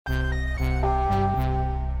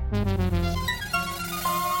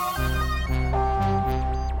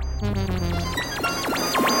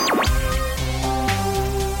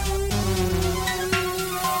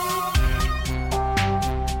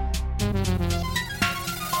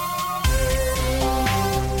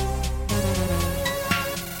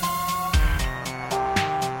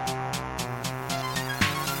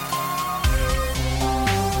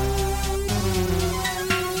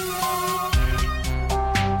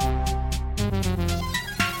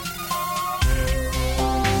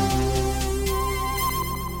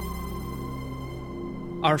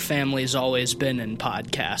Our family's always been in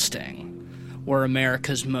podcasting. We're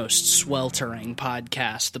America's most sweltering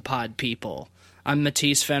podcast, The Pod People. I'm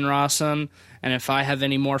Matisse Van Rossum, and if I have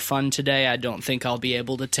any more fun today, I don't think I'll be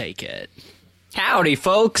able to take it. Howdy,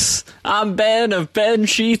 folks. I'm Ben of Ben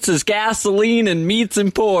Sheets' Gasoline and Meats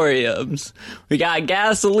Emporiums. We got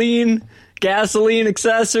gasoline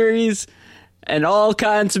accessories, and all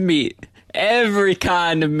kinds of meat. Every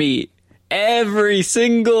kind of meat. Every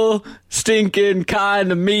single stinking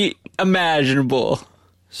kind of meat imaginable.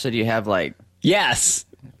 So do you have, like... Yes.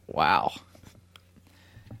 Wow.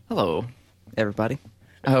 Hello, everybody.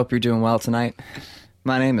 I hope you're doing well tonight.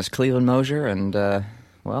 My name is Cleveland Mosier, and,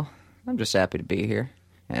 well, I'm just happy to be here.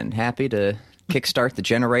 And happy to kickstart the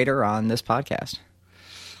generator on this podcast.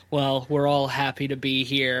 Well, we're all happy to be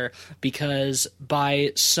here because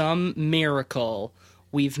by some miracle,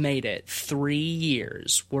 we've made it 3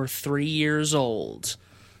 years. We're 3 years old.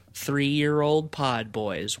 3-year-old pod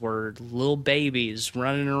boys. We're little babies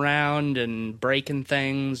running around and breaking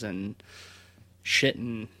things and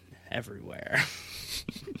shitting everywhere.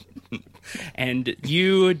 And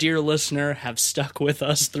you, dear listener, have stuck with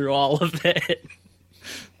us through all of it.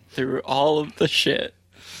 Through all of the shit.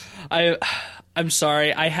 I'm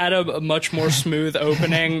sorry, I had a much more smooth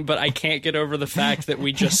opening, but I can't get over the fact that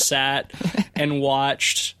we just sat and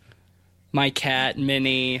watched my cat,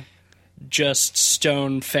 Minnie, just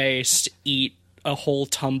stone-faced eat a whole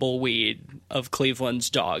tumbleweed of Cleveland's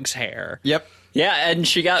dog's hair. Yep. Yeah, and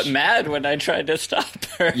she got mad when I tried to stop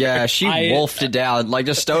her. Yeah, she wolfed it down, like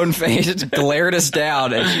just stone-faced, glared us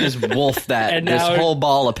down, and she just wolfed this whole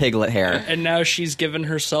ball of piglet hair. And now she's given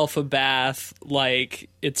herself a bath like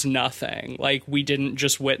it's nothing. Like we didn't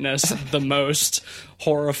just witness the most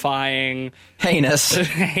horrifying... heinous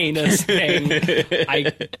thing.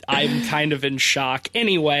 I'm kind of in shock.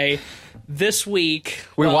 Anyway, this week...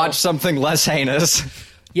 We watched something less heinous.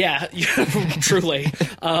 Yeah, truly.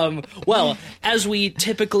 Well, as we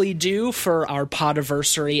typically do for our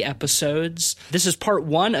Podiversary episodes, this is part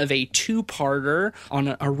one of a two-parter on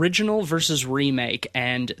an original versus remake,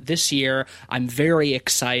 and this year I'm very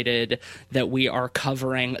excited that we are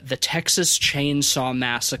covering The Texas Chainsaw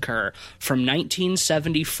Massacre from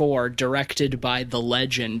 1974, directed by the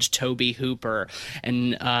legend Tobe Hooper,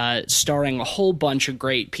 and starring a whole bunch of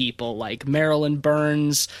great people like Marilyn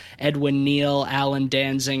Burns, Edwin Neal, Alan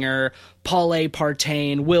Danziger, Paul A.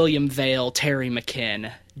 Partain, William Vale, Terry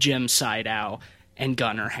McKinn, Jim Sydow, and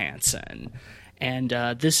Gunnar Hansen. And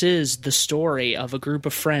this is the story of a group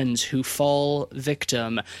of friends who fall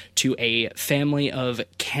victim to a family of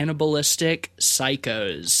cannibalistic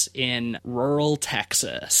psychos in rural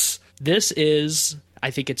Texas. This is,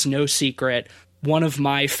 I think it's no secret, one of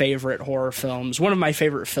my favorite horror films, one of my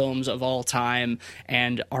favorite films of all time,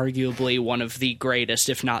 and arguably one of the greatest,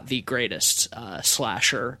 if not the greatest,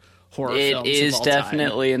 slasher horror films of all time. It is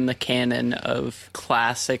definitely in the canon of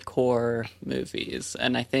classic horror movies,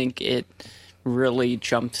 and I think it really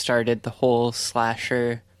jump-started the whole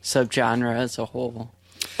slasher subgenre as a whole.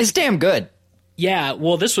 It's damn good. Yeah,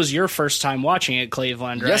 well, this was your first time watching it,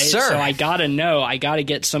 Cleveland, right? Yes, sir. So I gotta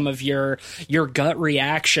get some of your gut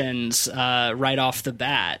reactions right off the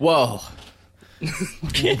bat. Whoa.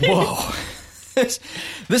 Whoa.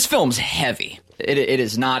 This film's heavy. It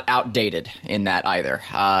is not outdated in that either.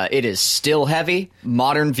 It is still heavy.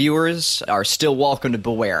 Modern viewers are still welcome to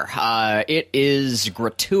beware. It is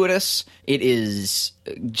gratuitous. It is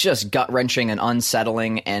just gut-wrenching and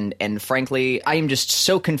unsettling, and frankly, I am just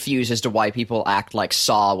so confused as to why people act like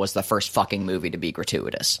Saw was the first fucking movie to be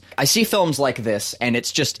gratuitous. I see films like this, and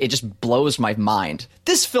it just blows my mind.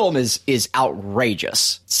 This film is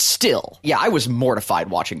outrageous. Still. Yeah, I was mortified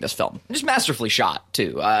watching this film. Just masterfully shot,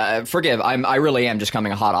 too. Forgive, I really am just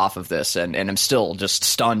coming hot off of this, and I'm still just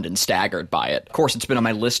stunned and staggered by it. Of course, it's been on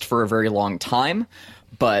my list for a very long time,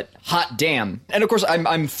 but hot damn. And of course,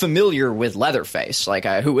 I'm familiar with Leatherface. Like,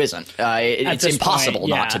 who isn't? It's impossible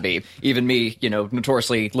not to be. Even me,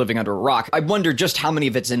 notoriously living under a rock. I wonder just how many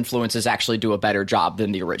of its influences actually do a better job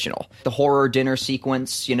than the original. The horror dinner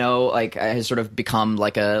sequence, has sort of become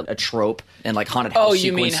like a trope and like haunted house sequences. Oh,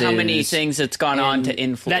 you mean how many things it's gone on to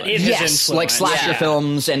influence? Yes, like slasher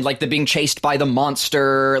films and like the being chased by the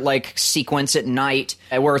monster like sequence at night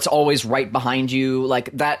where it's always right behind you.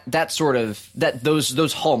 Like that sort of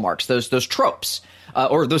those hallmarks, those tropes,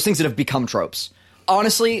 or those things that have become tropes.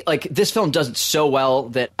 Honestly, like this film does it so well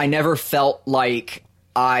that I never felt like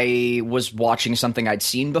I was watching something I'd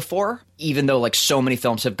seen before, even though like so many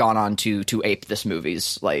films have gone on to ape this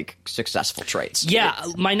movie's like successful traits. Yeah,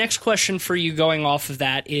 my next question for you going off of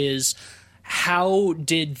that is, how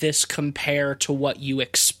did this compare to what you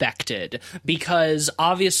expected expected, because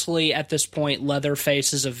obviously at this point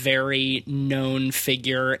Leatherface is a very known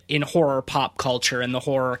figure in horror pop culture and the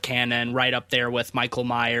horror canon, right up there with Michael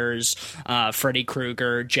Myers, Freddy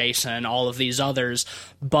Krueger, Jason, all of these others.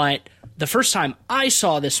 But the first time I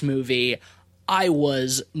saw this movie, I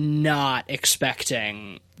was not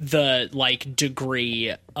expecting the like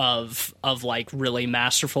degree of like really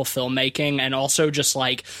masterful filmmaking, and also just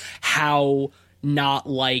like how not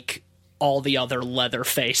like all the other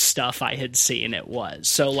Leatherface stuff I had seen it was.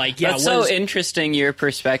 So like, yeah, that's so interesting, your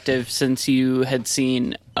perspective, since you had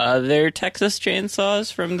seen other Texas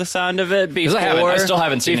Chainsaws from the sound of it before. I still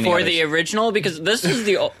haven't seen before any the original, because this is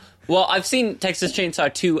the well, I've seen Texas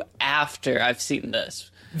Chainsaw 2 after I've seen this.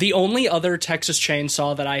 The only other Texas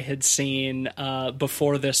Chainsaw that I had seen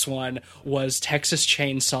before this one was Texas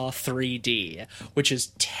Chainsaw 3D, which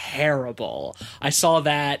is terrible. I saw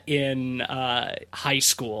that in high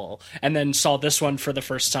school, and then saw this one for the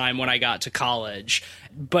first time when I got to college.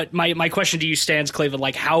 But my question to you stands, Cleveland,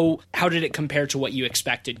 like how did it compare to what you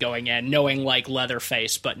expected going in, knowing like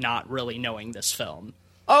Leatherface, but not really knowing this film?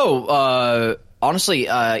 Honestly,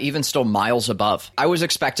 even still miles above. I was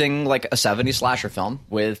expecting like a 70s slasher film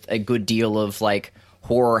with a good deal of like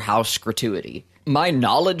horror house gratuity. My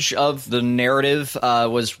knowledge of the narrative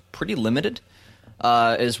was pretty limited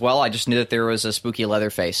as well. I just knew that there was a spooky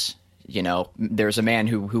Leatherface. You know, there's a man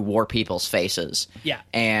who wore people's faces. Yeah.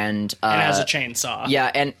 And has a chainsaw.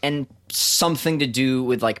 Yeah, and something to do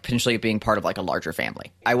with like potentially being part of like a larger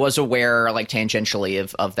family. I was aware like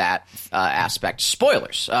tangentially of that aspect.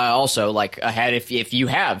 Spoilers. Also, like ahead, if you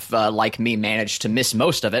have like me managed to miss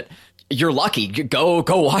most of it, you're lucky. Go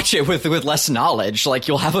watch it with less knowledge. Like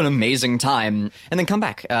you'll have an amazing time, and then come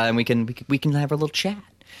back and we can have a little chat.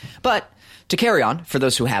 But to carry on, for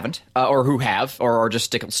those who haven't, or who have, or are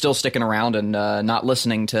just still sticking around and not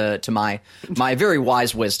listening to my very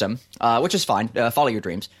wise wisdom, which is fine. Follow your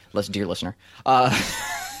dreams, dear listener. Oh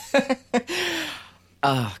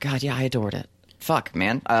God, yeah, I adored it. Fuck,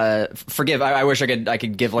 man. Forgive. I wish I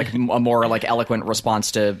could give like a more like eloquent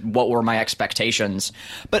response to what were my expectations,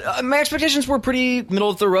 but my expectations were pretty middle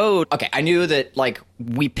of the road. Okay, I knew that like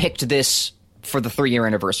we picked this for the 3-year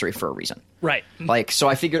anniversary for a reason. Right. Like, so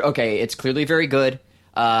I figured, okay, it's clearly very good.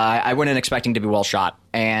 I went in expecting to be well shot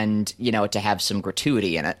and, you know, to have some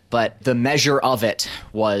gratuity in it. But the measure of it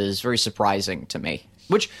was very surprising to me,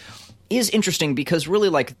 which is interesting because really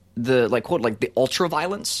like the, like, quote, like the ultra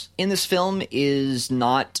violence in this film is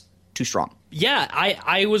not too strong. Yeah,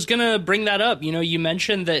 I was going to bring that up. You know, you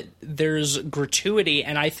mentioned that there's gratuity,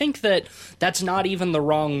 and I think that that's not even the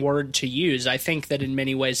wrong word to use. I think that in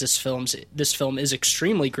many ways this film is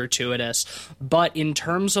extremely gratuitous, but in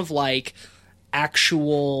terms of like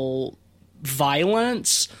actual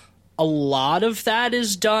violence, a lot of that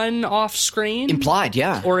is done off screen. Implied,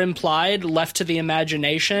 yeah. Or implied, left to the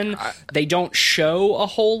imagination. They don't show a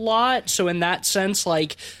whole lot, so in that sense,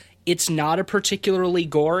 like, it's not a particularly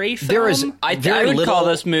gory film. There is I would call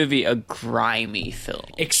this movie a grimy film.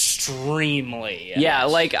 Extremely. Yeah,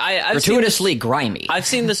 like I've gratuitously grimy. I've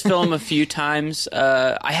seen this film a few times.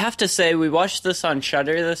 I have to say, we watched this on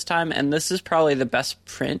Shudder this time, and this is probably the best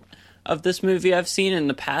print of this movie I've seen. In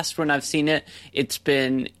the past, when I've seen it, it's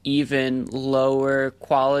been even lower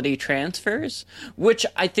quality transfers, which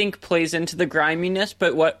I think plays into the griminess.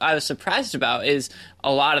 But what I was surprised about is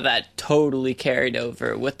a lot of that totally carried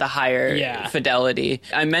over with the higher fidelity.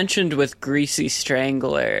 I mentioned with Greasy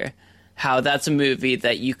Strangler how that's a movie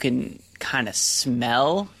that you can kind of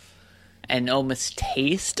smell and almost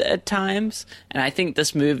taste at times. And I think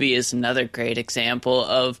this movie is another great example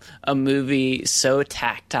of a movie so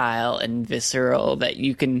tactile and visceral that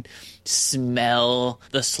you can smell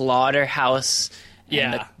the slaughterhouse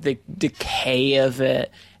and the decay of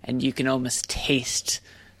it, and you can almost taste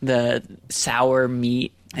the sour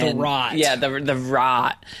meat. The rot. Yeah, the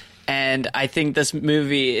rot. And I think this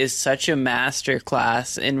movie is such a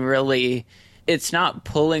masterclass in really, it's not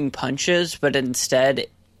pulling punches, but instead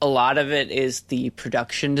a lot of it is the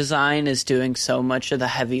production design is doing so much of the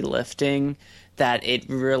heavy lifting that it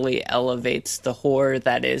really elevates the horror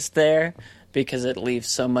that is there, because it leaves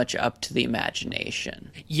so much up to the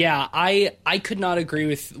imagination. Yeah, I could not agree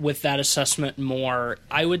with that assessment more.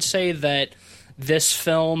 I would say that this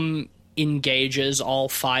film engages all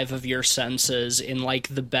 5 of your senses in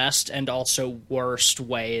like the best and also worst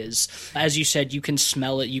ways. As you said, you can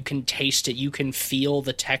smell it, you can taste it, you can feel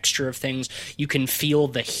the texture of things, you can feel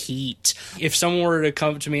the heat. If someone were to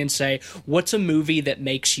come to me and say, what's a movie that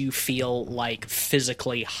makes you feel like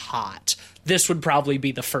physically hot? this would probably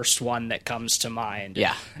be the first one that comes to mind.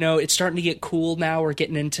 Yeah. It's starting to get cool now. We're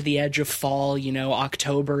getting into the edge of fall.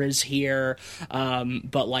 October is here.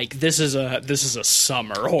 But like this is a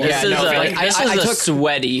summer horror. Yeah, This is I a took-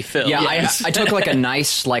 sweaty film. Yeah, I took like a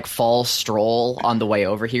nice like fall stroll on the way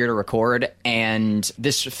over here to record, and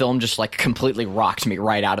this film just like completely rocked me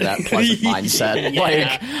right out of that pleasant mindset. Yeah.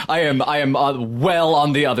 Like I am well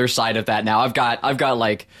on the other side of that now. I've got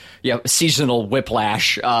like seasonal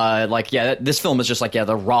whiplash. This film is just like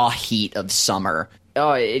the raw heat of summer.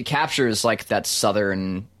 Oh, it captures like that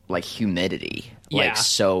southern like humidity Yeah.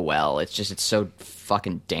 so well. It's so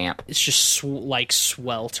fucking damp. It's just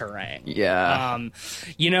sweltering. Yeah.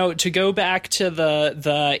 To go back to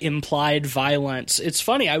the implied violence, it's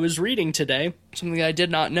funny. I was reading today something I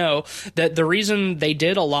did not know, that the reason they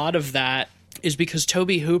did a lot of that is because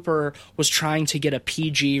Tobe Hooper was trying to get a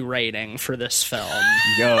PG rating for this film.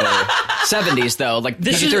 Yo, 70s though, like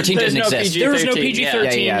This is- PG-13 there's didn't no exist. PG-13. There was no Yeah.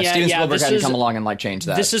 PG-13 Yeah. yet. Steven Yeah, Spielberg this had to is- come along and like change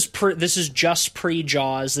that. This is just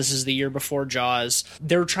pre-Jaws. This is the year before Jaws.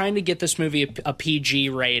 They're trying to get this movie a PG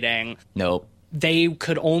rating. Nope. They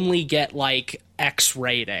could only get like X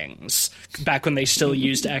ratings back when they still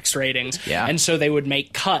used X ratings. Yeah. And so they would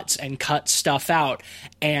make cuts and cut stuff out.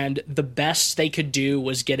 And the best they could do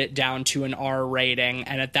was get it down to an R rating.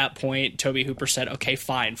 And at that point, Tobe Hooper said, okay,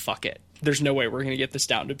 fine, fuck it. There's no way we're going to get this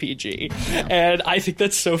down to PG. And I think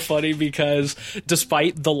that's so funny because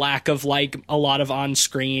despite the lack of like a lot of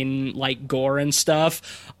on-screen like gore and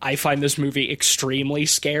stuff, I find this movie extremely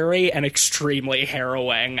scary and extremely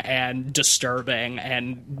harrowing and disturbing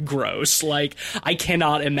and gross. Like I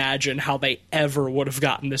cannot imagine how they ever would have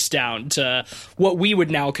gotten this down to what we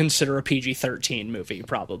would now consider a PG-13 movie,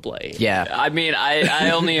 probably. Yeah. I mean,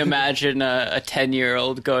 I only imagine a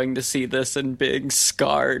 10-year-old going to see this and being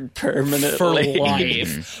scarred permanently. For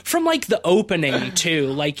life. From like the opening too,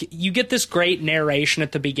 like you get this great narration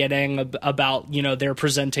at the beginning about they're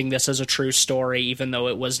presenting this as a true story, even though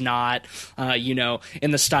it was not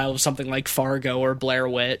in the style of something like Fargo or Blair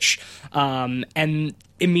Witch, and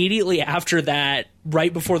immediately after that,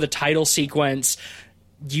 right before the title sequence,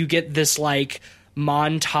 you get this like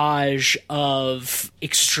montage of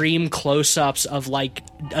extreme close-ups of like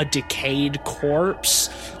a decayed corpse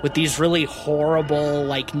with these really horrible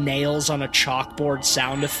like nails on a chalkboard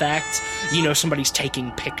sound effects. Somebody's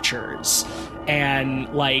taking pictures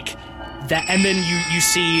and like that, and then you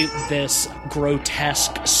see this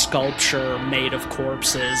grotesque sculpture made of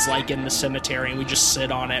corpses like in the cemetery, and we just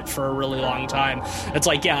sit on it for a really long time. It's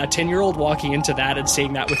like, a 10-year-old walking into that and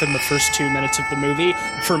seeing that within the first 2 minutes of the movie,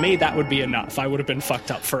 for me that would be enough. I would have been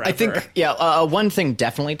fucked up forever. I think, one thing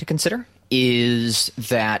definitely to consider is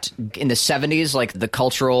that in the 70s, like the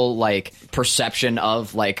cultural like perception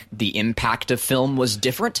of like the impact of film was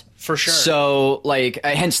different. For sure. So, like,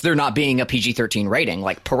 hence there not being a PG-13 rating.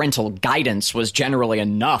 Like, parental guidance was generally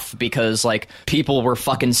enough because, like, people were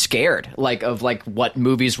fucking scared, like, of, like, what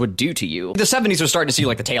movies would do to you. The 70s were starting to see,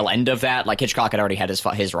 like, the tail end of that. Like, Hitchcock had already had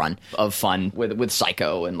his run of fun with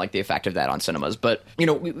Psycho and, like, the effect of that on cinemas. But,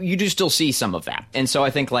 you do still see some of that. And so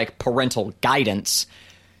I think, like, parental guidance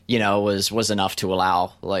was enough to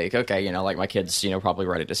allow, like, okay, like, my kid's, probably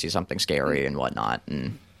ready to see something scary and whatnot,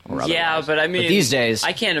 and... Yeah, but I mean, these days,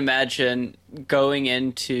 I can't imagine going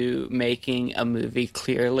into making a movie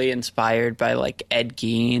clearly inspired by like Ed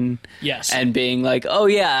Gein, yes, and being like, oh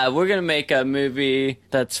yeah, we're gonna make a movie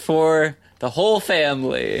that's for the whole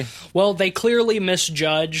family. Well, they clearly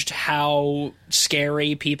misjudged how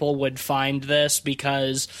scary people would find this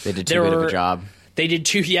because they did too good of a job. They did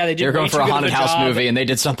too. Yeah, they did. They were going for a haunted house movie, and they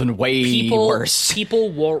did something way worse.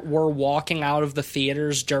 People were walking out of the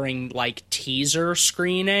theaters during like teaser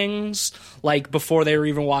screenings, like before they were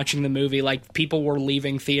even watching the movie. Like people were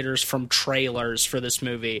leaving theaters from trailers for this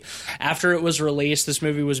movie. After it was released, this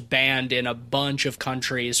movie was banned in a bunch of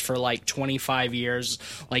countries for like 25 years,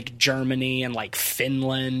 like Germany and like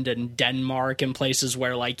Finland and Denmark and places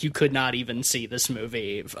where like you could not even see this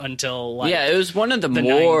movie until like it was one of the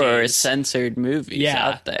more 90s. Censored movies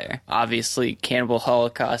out there. Obviously, Cannibal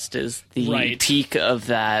Holocaust is the peak of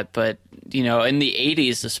that, but in the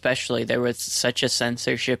 80s especially, there was such a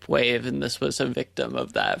censorship wave, and this was a victim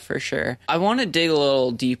of that for sure. I want to dig a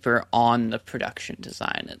little deeper on the production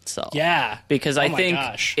design itself. Yeah. Because I think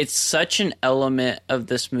it's such an element of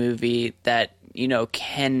this movie that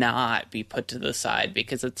cannot be put to the side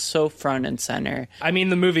because it's so front and center. I mean,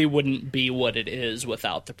 the movie wouldn't be what it is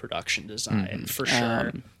without the production design, for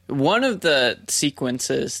sure. One of the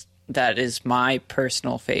sequences that is my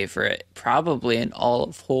personal favorite, probably in all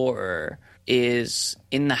of horror, is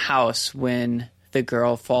in the house when the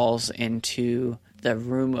girl falls into the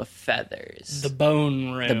Room of Feathers. The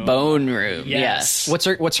Bone Room. The Bone Room, yes.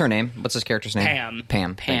 What's her name? What's this character's name?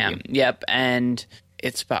 Pam. Pam. Yep, and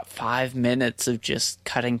it's about 5 minutes of just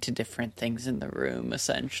cutting to different things in the room,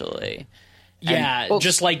 essentially. Yeah,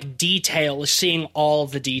 just like detail, seeing all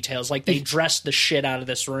the details. Like they dressed the shit out of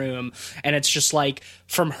this room, and it's just like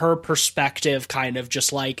from her perspective, kind of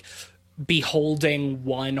just like beholding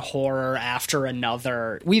one horror after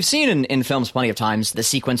another. We've seen in films plenty of times the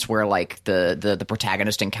sequence where like the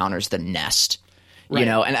protagonist encounters the nest. You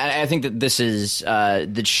know, and I think that this is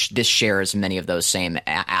this shares many of those same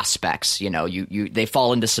aspects. You know, they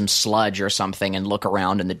fall into some sludge or something and look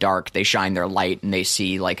around in the dark. They shine their light and they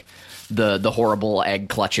see like the horrible egg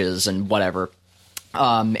clutches and whatever.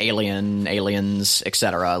 Aliens,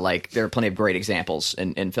 etc. Like there are plenty of great examples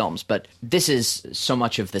in films, but this is so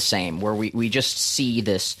much of the same, where we just see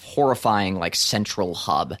this horrifying like central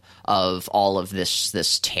hub of all of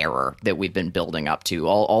this terror that we've been building up to.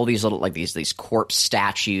 All these little like these corpse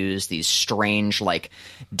statues, these strange like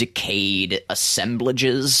decayed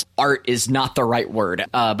assemblages. Art is not the right word,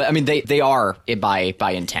 but I mean they are by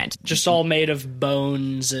intent. Just all made of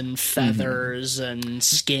bones and feathers and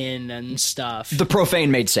skin and stuff. The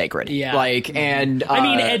profane made sacred. Yeah. Like, and I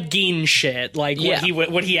mean, Ed Gein shit. Like,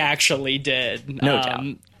 what he actually did. No doubt.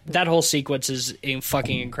 That whole sequence is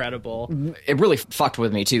fucking incredible. It really fucked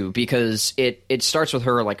with me, too, because it starts with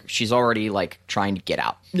her, like, she's already, like, trying to get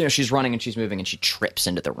out. You know, she's running and she's moving and she trips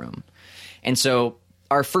into the room. And so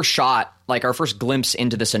our first shot, like, our first glimpse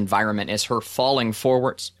into this environment is her falling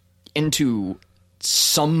forwards into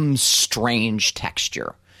some strange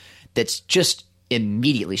texture that's just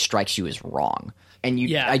immediately strikes you as wrong. And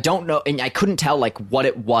I don't know, and I couldn't tell like what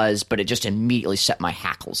it was, but it just immediately set my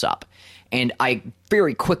hackles up. And I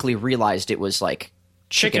very quickly realized it was like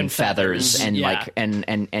chicken feathers and like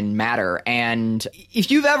and matter. And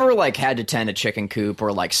if you've ever like had to tend a chicken coop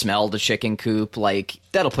or like smelled a chicken coop, like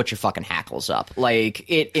that'll put your fucking hackles up. Like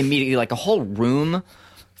it immediately, like a whole room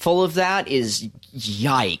full of that is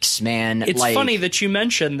yikes, man. It's like, funny that you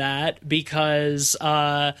mentioned that because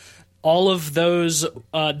all of those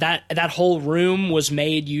that whole room was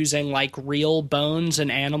made using like real bones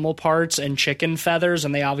and animal parts and chicken feathers,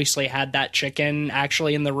 and they obviously had that chicken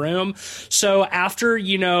actually in the room. So after,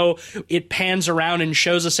 you know, it pans around and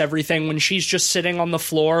shows us everything when she's just sitting on the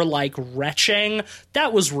floor like retching,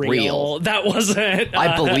 that was real. That wasn't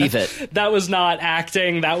I believe it. That was not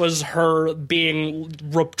acting. That was her being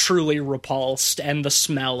truly repulsed, and the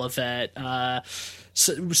smell of it.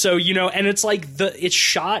 So you know, and it's like it's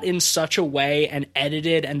shot in such a way and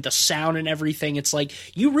edited, and the sound and everything. It's like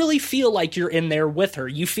you really feel like you're in there with her.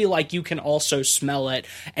 You feel like you can also smell it,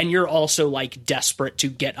 and you're also like desperate to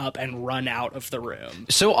get up and run out of the room.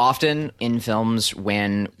 So often in films,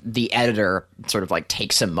 when the editor sort of like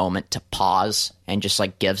takes a moment to pause and just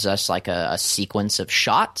like gives us like a sequence of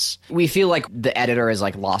shots, we feel like the editor has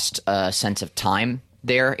like lost a sense of time.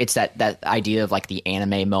 There, it's that idea of like the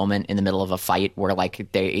anime moment in the middle of a fight where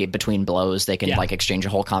like they between blows they can like exchange a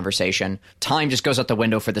whole conversation. Time just goes out the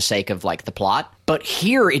window for the sake of like the plot. But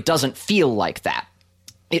here it doesn't feel like that.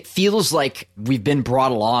 It feels like we've been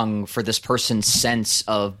brought along for this person's sense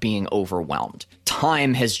of being overwhelmed.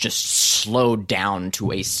 Time has just slowed down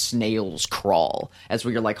to a snail's crawl as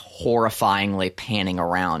we are like horrifyingly panning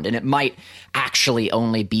around. And it might actually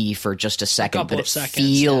only be for just a second, but it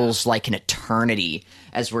feels like an eternity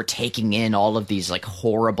as we're taking in all of these like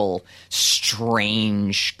horrible,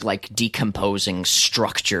 strange, like decomposing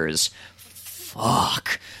structures.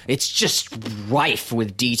 Fuck. It's just rife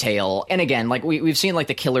with detail. And again, like we've seen like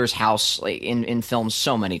the killer's house like, in films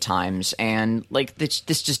so many times, and like this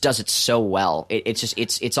just does it so well.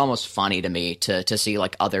 It's almost funny to me to see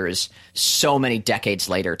like others so many decades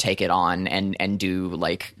later take it on and do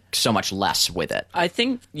like so much less with it. I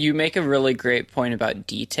think you make a really great point about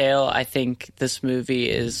detail. I think this movie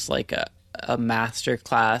is like a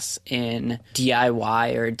masterclass in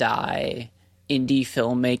DIY or die indie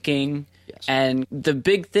filmmaking. And the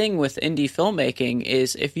big thing with indie filmmaking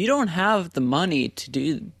is if you don't have the money to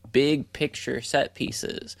do big picture set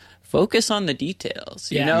pieces, focus on the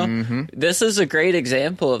details. You know, this is a great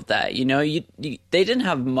example of that. You know, they didn't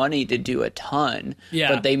have money to do a ton,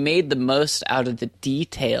 but they made the most out of the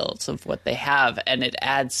details of what they have, and it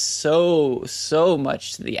adds so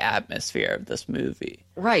much to the atmosphere of this movie.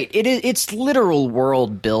 Right. It's literal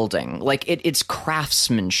world building. Like, it's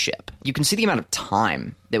craftsmanship. You can see the amount of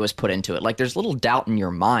time that was put into it. Like, there's little doubt in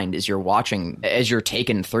your mind as you're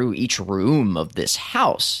taken through each room of this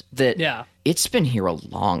house that it's been here a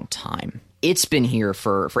long time. It's been here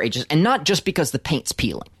for ages. And not just because the paint's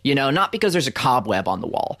peeling. You know, not because there's a cobweb on the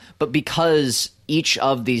wall, but because each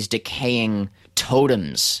of these decaying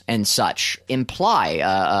totems and such imply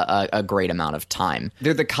a great amount of time.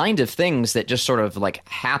 They're the kind of things that just sort of like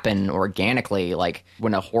happen organically. Like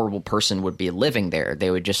when a horrible person would be living there, they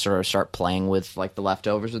would just sort of start playing with like the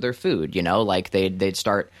leftovers of their food, you know, like they'd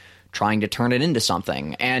start trying to turn it into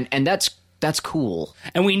something. And that's cool.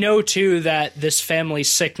 And we know, too, that this family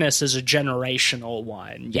sickness is a generational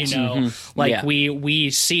one, you know? Like, we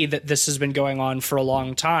see that this has been going on for a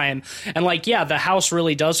long time. And, like, yeah, the house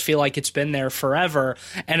really does feel like it's been there forever.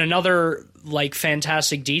 And another, like,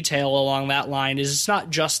 fantastic detail along that line is it's not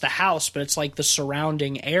just the house, but it's, like, the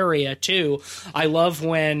surrounding area, too. I love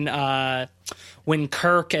when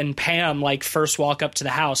Kirk and Pam like first walk up to the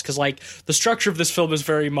house, because like the structure of this film is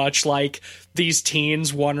very much like these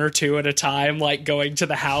teens, one or two at a time, like going to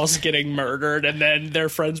the house, getting murdered, and then their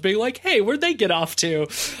friends being like, hey, where'd they get off to?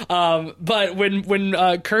 But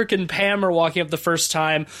when Kirk and Pam are walking up the first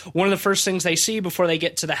time, one of the first things they see before they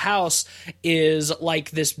get to the house is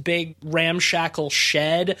like this big ramshackle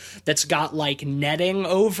shed that's got like netting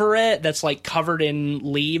over it that's like covered in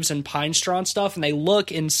leaves and pine straw and stuff, and they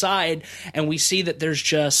look inside and we see that there's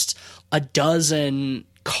just a dozen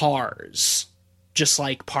cars just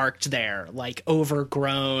like parked there, like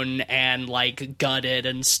overgrown and like gutted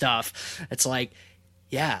and stuff. It's like,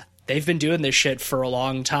 yeah, they've been doing this shit for a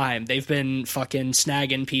long time. They've been fucking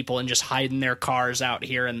snagging people and just hiding their cars out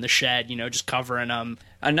here in the shed, you know, just covering them.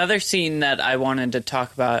 Another scene that I wanted to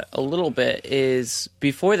talk about a little bit is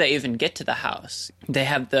before they even get to the house, they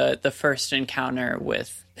have the first encounter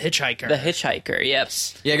with Hitchhiker. The hitchhiker, yep.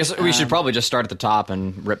 Yeah, I guess we should probably just start at the top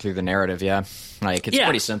and rip through the narrative, yeah. Like, it's a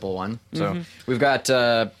pretty simple one. So, we've got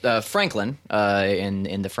Franklin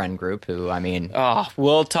in the friend group, who, I mean... Oh,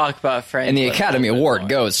 we'll talk about Franklin. And the Academy Award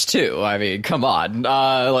goes, too. I mean, come on.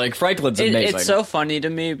 Like, Franklin's amazing. It's so funny to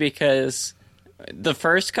me because the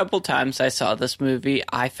first couple times I saw this movie,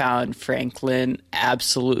 I found Franklin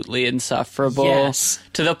absolutely insufferable. Yes.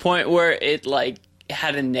 To the point where it, like,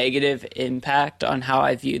 had a negative impact on how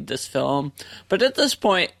I viewed this film. But at this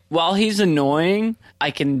point, while he's annoying,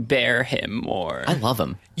 I can bear him more. I love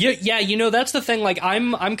him. Yeah, you know, that's the thing. Like,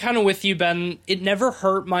 I'm kind of with you, Ben. It never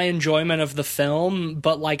hurt my enjoyment of the film,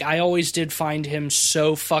 but, like, I always did find him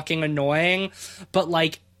so fucking annoying. But,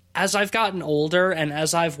 like, as I've gotten older and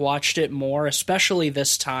as I've watched it more, especially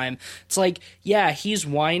this time, it's like, yeah, he's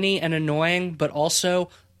whiny and annoying, but also,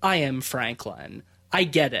 I am Franklin. I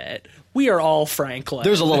get it. We are all Franklin.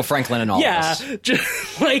 There's a little Franklin in all of us. Yeah,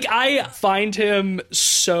 like, I find him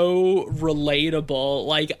so relatable.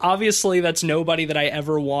 Like, obviously, that's nobody that I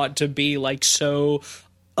ever want to be, like, so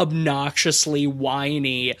obnoxiously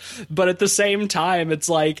whiny, but at the same time it's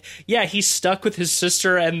like, yeah, he's stuck with his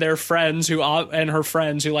sister and their friends who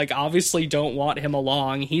like obviously don't want him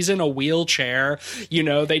along. He's in a wheelchair, you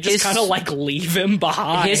know, they just kind of like leave him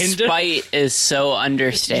behind. His spite is so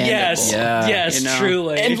understandable. Yes, you know?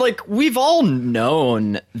 Truly. And like, we've all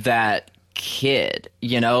known that kid,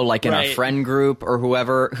 you know, like in our friend group or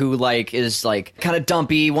whoever, who like is like kind of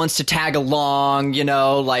dumpy, wants to tag along, you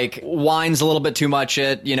know, like whines a little bit too much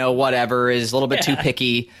at, you know, whatever, is a little bit too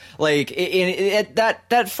picky. Like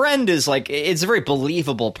that friend is like, it's a very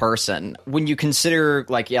believable person when you consider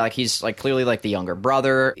like, yeah, like he's like clearly like the younger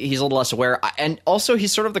brother. He's a little less aware, and also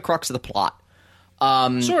he's sort of the crux of the plot.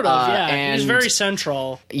 Sort of, yeah. And he's very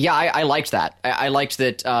central. Yeah, I liked that. I liked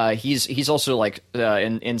that he's also like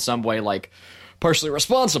in some way like partially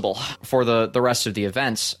responsible for the rest of the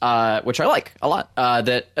events, which I like a lot.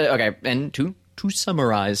 Okay, and to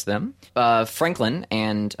summarize them, Franklin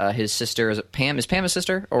and his sister, is it Pam? Is Pam his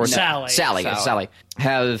sister or Sally? Sally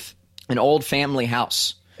have an old family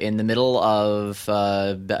house in the middle of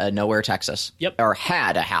nowhere, Texas. Yep. Or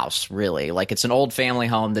had a house, really. Like, it's an old family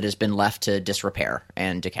home that has been left to disrepair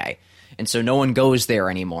and decay. And so no one goes there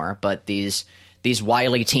anymore, but these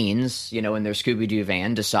wily teens, you know, in their Scooby-Doo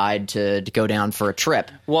van decide to go down for a trip.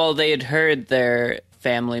 Well, they had heard their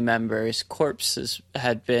family members' corpses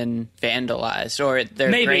had been vandalized, or their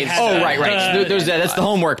graves. Oh, right. There's that's the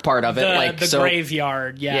homework part of it. The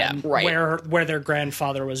graveyard, right. where their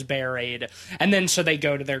grandfather was buried, and then so they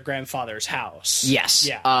go to their grandfather's house. Yes,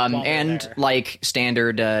 yeah, and like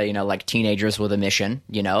standard, you know, like teenagers with a mission,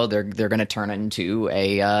 you know, they're going to turn it into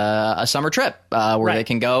a summer trip where they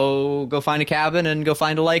can go find a cabin and go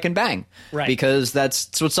find a lake and bang, right? Because that's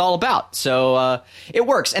what it's all about. So it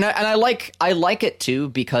works, and I like it too,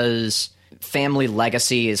 because family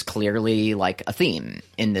legacy is clearly like a theme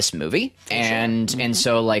in this movie, and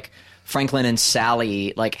so like Franklin and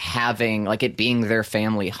Sally, like, having, like, it being their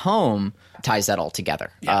family home ties that all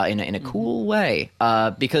together in a cool way.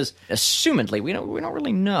 Because, assumedly, we don't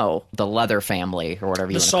really know the Leather family, or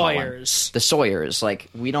whatever you want to call them. The Sawyers. Like,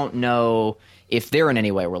 we don't know if they're in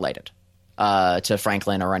any way related to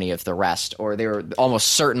Franklin or any of the rest, or they're almost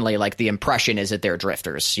certainly, like, the impression is that they're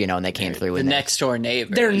drifters, you know, and they came through the next door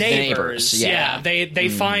neighbors. They're neighbors. Yeah. They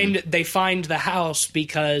find the house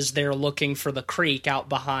because they're looking for the creek out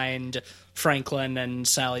behind Franklin and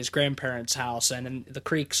Sally's grandparents' house, and the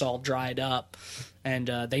creek's all dried up, and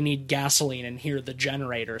they need gasoline and hear the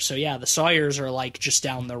generator. So yeah, the Sawyers are like just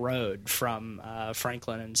down the road from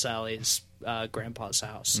Franklin and Sally's grandpa's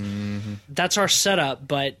house. Mm-hmm. That's our setup,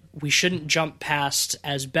 but we shouldn't jump past,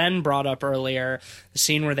 as Ben brought up earlier, the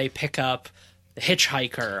scene where they pick up the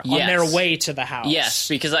hitchhiker on their way to the house. Yes,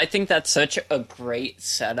 because I think that's such a great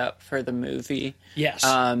setup for the movie. Yes.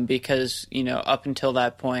 Because, you know, up until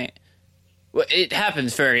that point, well, it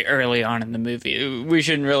happens very early on in the movie. We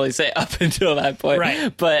shouldn't really say up until that point.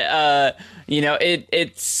 Right. But, you know,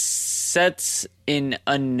 it sets an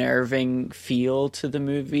unnerving feel to the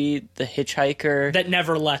movie. The hitchhiker that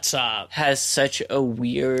never lets up has such a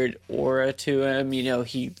weird aura to him. You know,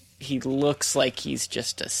 he looks like he's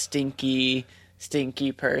just a stinky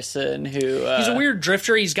person who he's a weird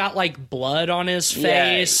drifter. He's got like blood on his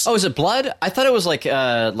face. Oh, is it blood? I thought it was like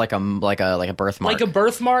a birthmark. Like a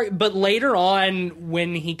birthmark, but later on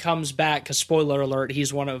when he comes back, because spoiler alert,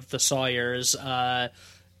 he's one of the Sawyers,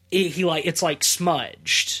 it's like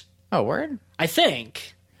smudged. Oh, word? I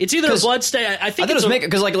think. It's either a blood stain. I thought it was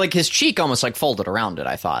because like his cheek almost like folded around it.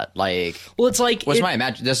 I thought well, it's like this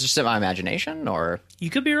is just my imagination, or you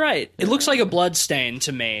could be right. It looks like a blood stain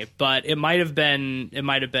to me, but it might have been.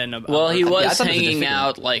 Well, he was hanging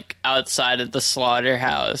out like outside of the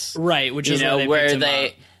slaughterhouse, right? Which is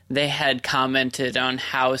where they had commented on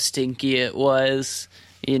how stinky it was.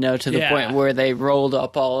 You know, to the point where they rolled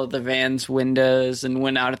up all of the van's windows and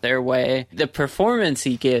went out of their way. The performance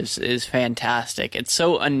he gives is fantastic. It's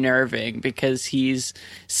so unnerving because he's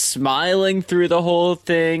smiling through the whole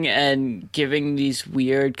thing and giving these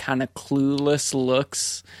weird kind of clueless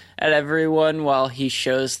looks at everyone while he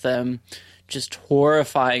shows them just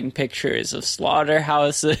horrifying pictures of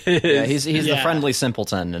slaughterhouses. Yeah, he's the friendly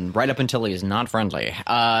simpleton, and right up until he's not friendly.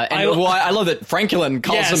 I love that Franklin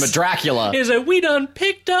calls him a Dracula. He's like, we done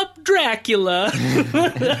picked up Dracula.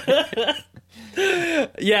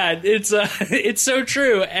 Yeah, it's so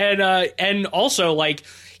true, and also like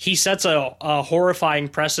he sets a horrifying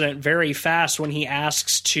precedent very fast when he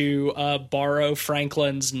asks to borrow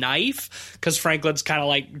Franklin's knife, because Franklin's kind of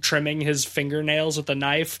like trimming his fingernails with a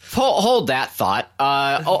knife. Hold that thought.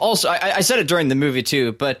 Also, I said it during the movie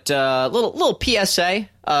too, but little PSA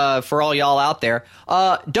for all y'all out there: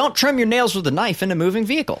 don't trim your nails with a knife in a moving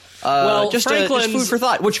vehicle. Just food for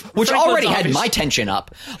thought. Which already had my tension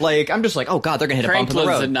up. Like I'm just like, oh god, they're gonna hit a bump in the road.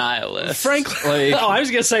 Franklin's a nihilist. Franklin. I was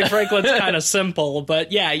gonna say Franklin's kind of simple,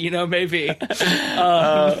 but yeah, you know, maybe.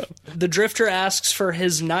 The drifter asks for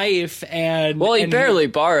his knife, and he barely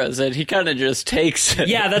borrows it. He kind of just takes it.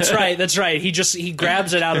 Yeah, that's right. He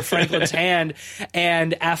grabs it out of Franklin's hand,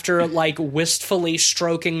 and after like wistfully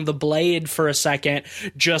stroking the blade for a second,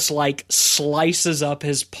 just like slices up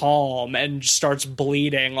his palm and starts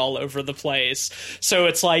bleeding all over the place. So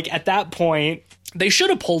it's like at that point they should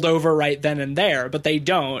have pulled over right then and there, but they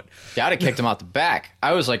don't. Yeah, I'd have kicked him out the back.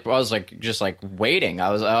 I was just waiting. I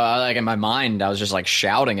was like in my mind, I was just like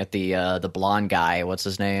shouting at the blonde guy. What's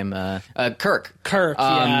his name? Kirk. Kirk.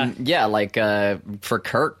 Yeah, like for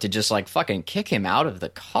Kirk to just like fucking kick him out of the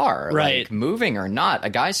car, right? Like, moving or not, a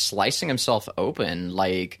guy slicing himself open,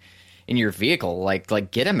 like in your vehicle, like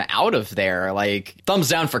get him out of there. Like thumbs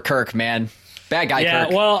down for Kirk, man. Bad guy, yeah,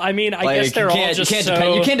 Kirk. Well, I mean, I guess they're all just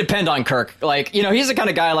you can't depend on Kirk. Like, you know, he's the kind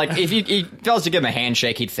of guy, like, if he was to give him a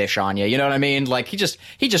handshake, he'd fish on you. You know what I mean? Like, he just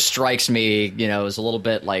strikes me, you know, as a little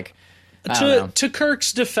bit, like, To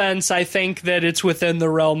Kirk's defense, I think that it's within the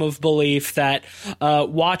realm of belief that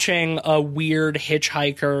watching a weird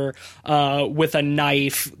hitchhiker with a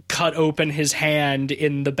knife cut open his hand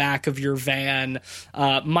in the back of your van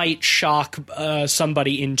might shock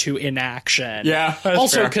somebody into inaction. Yeah,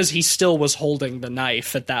 also because he still was holding the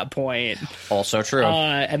knife at that point. Also true.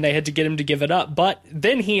 And they had to get him to give it up. But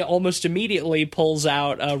then he almost immediately pulls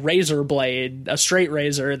out a razor blade, a straight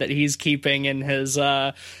razor that he's keeping in his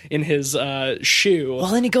shoe. Well,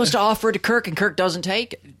 then he goes to offer it to Kirk, and Kirk doesn't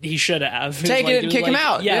take it. He should have. Take it and kick him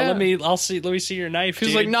out. Yeah, let me see your knife.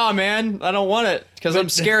 He's like, nah, man, I don't want it because I'm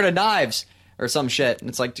scared of knives. or some shit. And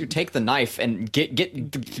it's like, dude, take the knife and get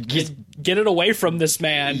it away from this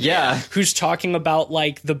man. Yeah. Who's talking about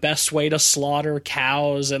like the best way to slaughter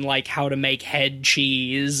cows and like how to make head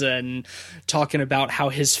cheese and talking about how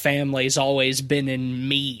his family's always been in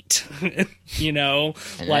meat. You know,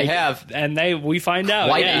 And like they have. and we find out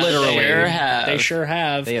Quite literally. they sure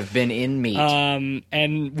have. They have been in meat.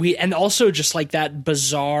 And also just like that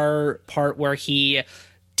bizarre part where he's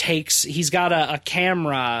got a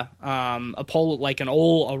camera, a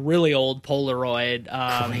really old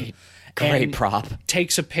Polaroid. Great prop.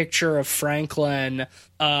 Takes a picture of Franklin,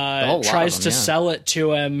 lot tries of to them, yeah. sell it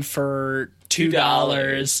to him for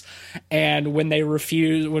 $2, and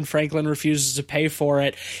when Franklin refuses to pay for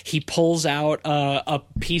it, he pulls out a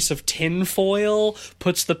piece of tin foil,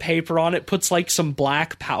 puts the paper on it, puts like some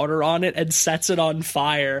black powder on it, and sets it on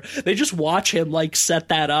fire. They just watch him like set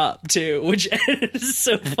that up too, which is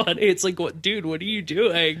so funny. It's like, what are you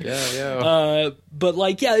doing? But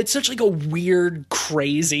like, yeah, it's such like a weird,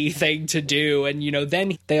 crazy thing to do. And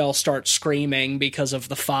then they all start screaming because of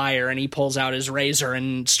the fire, and he pulls out his razor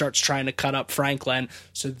and starts trying to cut up Franklin.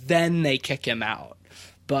 So then they kick him out,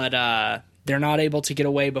 but they're not able to get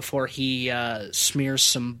away before he smears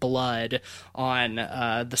some blood on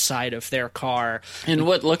the side of their car. And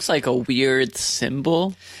what looks like a weird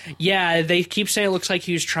symbol. Yeah, they keep saying it looks like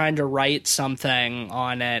he was trying to write something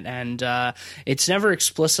on it, and it's never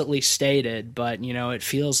explicitly stated, but it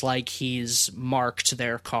feels like he's marked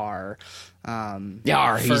their car.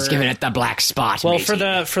 He's giving it the black spot. Well,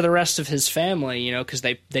 matey. for the rest of his family, because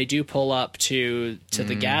they do pull up to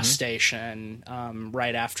the gas station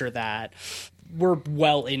right after that. We're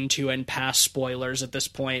well into and past spoilers at this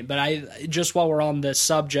point, but just while we're on this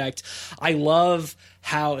subject, I love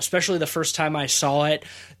how, especially the first time I saw it,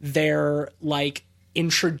 they're like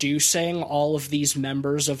introducing all of these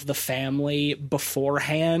members of the family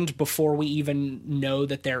beforehand, before we even know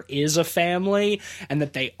that there is a family and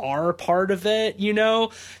that they are part of it,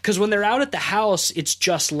 because when they're out at the house, it's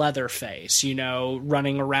just Leatherface,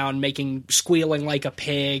 running around squealing like a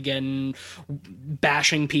pig and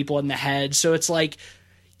bashing people in the head. So it's like,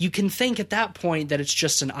 you can think at that point that it's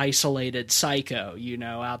just an isolated psycho,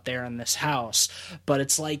 out there in this house. But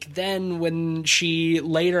it's like then when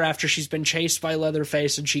later, after she's been chased by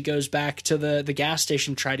Leatherface and she goes back to the gas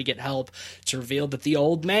station to try to get help, it's revealed that the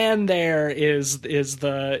old man there is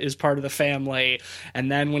part of the family.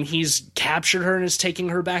 And then when he's captured her and is taking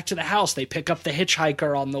her back to the house, they pick up the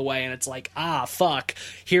hitchhiker on the way, and it's like, fuck,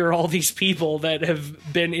 here are all these people that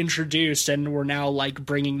have been introduced, and we're now like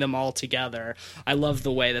bringing them all together. I love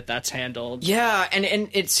the way that's handled. Yeah, and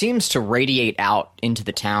it seems to radiate out into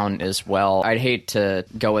the town as well. I'd hate to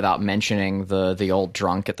go without mentioning the old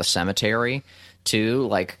drunk at the cemetery too.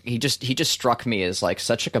 Like he just struck me as like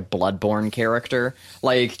such like a Bloodborne character.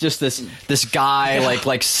 Like just this guy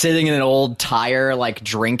like sitting in an old tire, like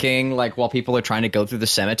drinking, like while people are trying to go through the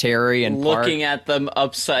cemetery and looking at them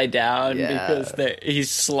upside down because he's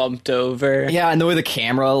slumped over. Yeah, and the way the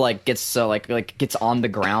camera like gets gets on the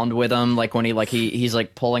ground with him, like when he's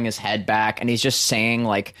like pulling his head back and he's just saying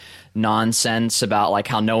like nonsense about like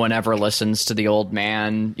how no one ever listens to the old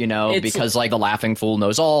man, because like the laughing fool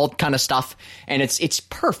knows all kind of stuff, and it's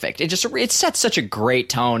perfect. It sets such a great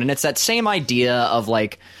tone, and it's that same idea of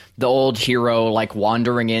like the old hero like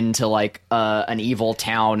wandering into like an evil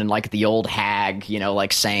town and like the old hag,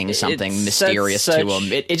 like saying something mysterious to him.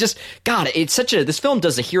 This film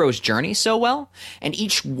does the hero's journey so well, and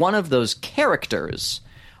each one of those characters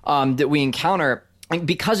that we encounter,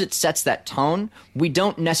 because it sets that tone, we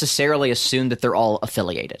don't necessarily assume that they're all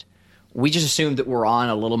affiliated. We just assume that we're on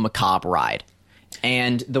a little macabre ride.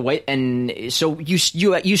 And so you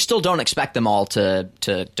still don't expect them all to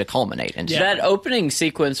culminate. And that opening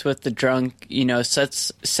sequence with the drunk,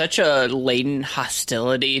 sets such a latent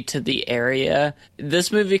hostility to the area. This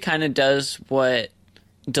movie kind of does what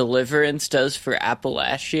Deliverance does for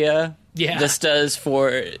Appalachia. Yeah. This does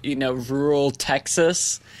for, rural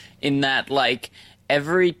Texas, in that like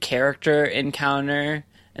every character encounter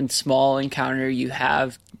and small encounter you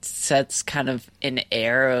have sets kind of an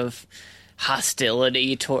air of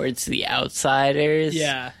hostility towards the outsiders.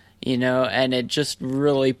 Yeah. And it just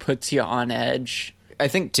really puts you on edge. I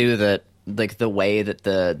think too that like the way that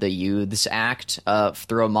the youths act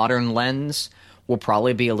through a modern lens will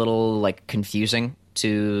probably be a little like confusing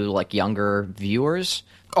to like younger viewers.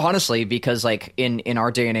 Honestly, because like in our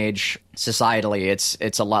day and age, societally,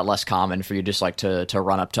 it's a lot less common for you just like to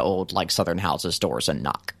run up to old like Southern houses' doors and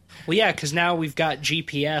knock. Well, yeah, because now we've got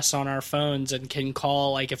GPS on our phones and can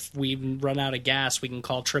call, like, if we run out of gas, we can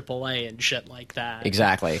call AAA and shit like that.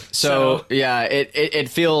 Exactly. So yeah, it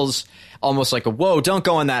feels almost like whoa, don't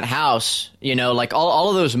go in that house. You know, like all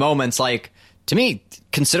of those moments, like, to me,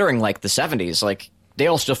 considering like the 70s, like, they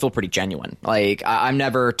all still feel pretty genuine. Like, I'm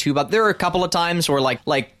never too, but there are a couple of times where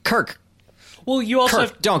like Kirk, Well, you also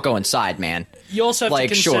don't go inside, man. You also have like,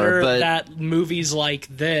 to consider sure, but that movies like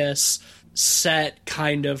this set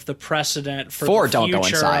kind of the precedent for the don't future go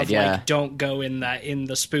inside, of yeah. like don't go in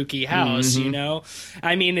the spooky house. You know,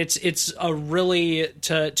 I mean, it's a really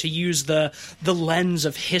to use the lens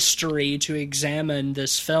of history to examine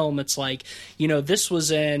this film. It's like, you know, this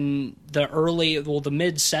was in the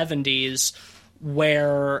mid 70s,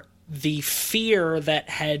 where the fear that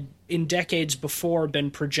had in decades before been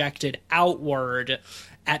projected outward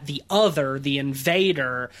at the other, the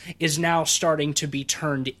invader, is now starting to be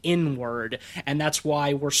turned inward. And that's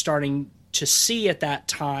why we're starting to see at that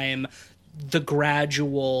time the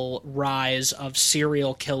gradual rise of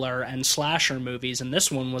serial killer and slasher movies. And this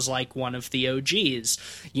one was like one of the OGs,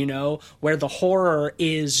 you know, where the horror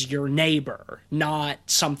is your neighbor, not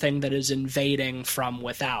something that is invading from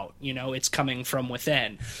without. You know, it's coming from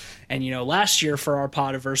within. And, you know, last year for our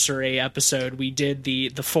Podiversary episode, we did the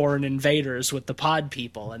foreign invaders with the pod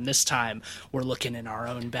people. And this time we're looking in our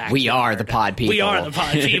own backyard. We are the pod people. We are the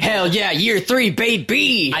pod people. Hell yeah, year 3,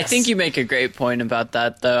 baby! I think you make a great point about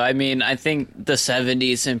that, though. I mean, I think the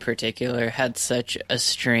 70s in particular had such a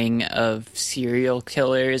string of serial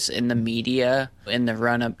killers in the media in the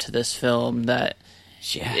run-up to this film that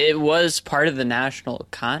it was part of the national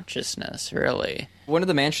consciousness, really. When did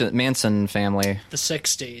the Manson family? The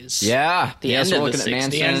 60s. Yeah. The end of the 60s.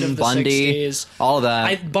 Manson, The end of the Bundy, 60s. all of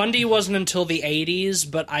that. Bundy wasn't until the 80s,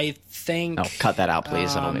 but I think... Oh, cut that out,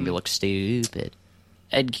 please. That'll make me look stupid.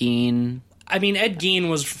 Ed Gein. I mean, Ed Gein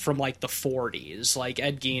was from, like, the 40s. Like,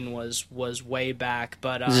 Ed Gein was way back,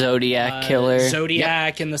 but... Zodiac Killer.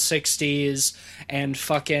 Zodiac in the 60s, and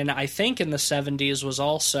fucking, I think in the 70s was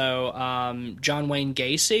also John Wayne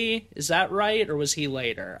Gacy. Is that right? Or was he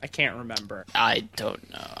later? I can't remember. I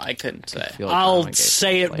don't know. I couldn't say. I'll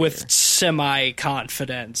say it with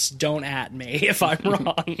semi-confidence. Don't at me if I'm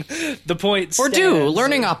wrong. The point Or stands. do.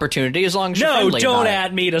 Learning opportunity as long as you're No, friendly don't about it.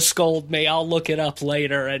 at me to scold me. I'll look it up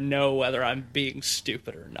later and know whether I'm being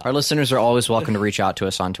stupid or not. Our listeners are always welcome to reach out to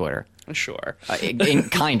us on Twitter. Sure.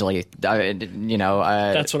 Kindly. You know.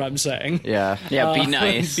 That's what I'm saying. Yeah. Yeah, be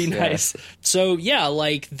nice. Be nice. So yeah,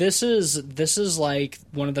 like this is like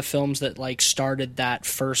one of the films that like started that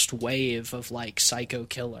first wave of like psycho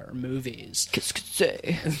killer movies.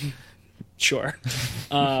 Sure.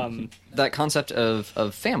 That concept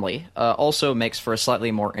of family also makes for a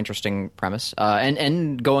slightly more interesting premise,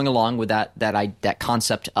 and going along with that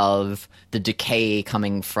concept of the decay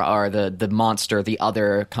coming from, or the monster, the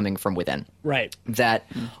other coming from within. Right. That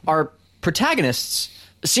our protagonists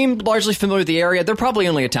seem largely familiar with the area. They're probably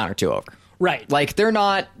only a town or two over. Right. Like they're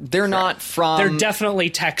not from. They're definitely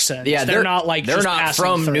Texans. Yeah, they're not like they're just not passing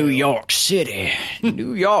from through. New York City.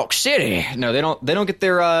 New York City. No, they don't get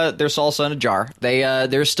their salsa in a jar.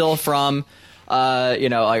 They're still from They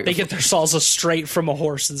get their salsa straight from a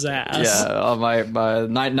horse's ass. Yeah, my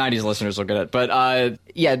 90s listeners will get it. But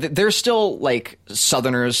they're still like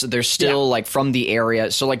Southerners. They're still like from the area,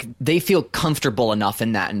 so like they feel comfortable enough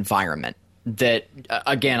in that environment. That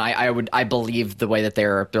again, I believe the way that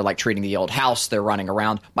they're like treating the old house, they're running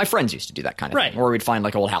around. My friends used to do that kind of thing, where we'd find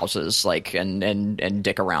like old houses, like and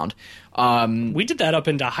dick around. We did that up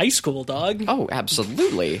into high school, dog. Oh,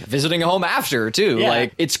 absolutely. Visiting a home after too. Yeah.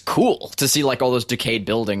 Like it's cool to see like all those decayed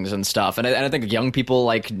buildings and stuff. And I think young people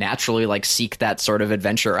like naturally like seek that sort of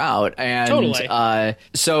adventure out. And totally.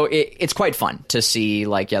 So it's quite fun to see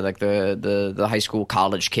like the high school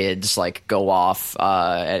college kids like go off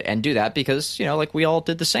and do that, because like we all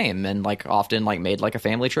did the same and like often like made like a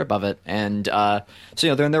family trip of it. And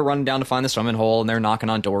so they're running down to find the swimming hole and they're knocking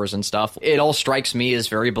on doors and stuff. It all strikes me as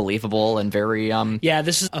very believable and very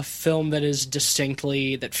this is a film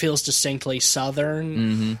that feels distinctly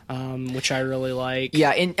Southern, which I really like. Yeah,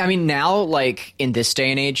 I mean now like in this day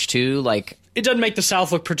and age too, like it doesn't make the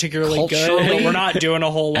South look particularly good, culturally, but we're not doing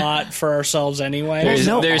a whole lot for ourselves anyway. There's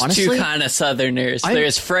honestly, two kind of Southerners.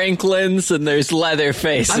 There's Franklins and there's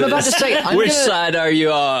Leatherfaces. I'm about to say, which side are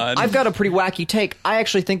you on? I've got a pretty wacky take. I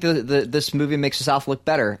actually think this movie makes the South look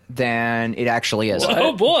better than it actually is.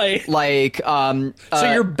 Oh boy! Like, so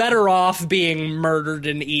you're better off being murdered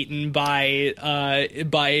and eaten by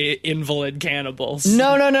invalid cannibals.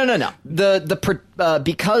 No.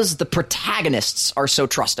 Because the protagonists are so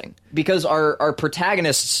trusting. Because our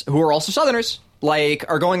protagonists, who are also Southerners, like,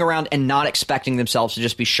 are going around and not expecting themselves to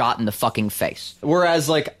just be shot in the fucking face. Whereas,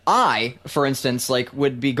 like, I, for instance, like,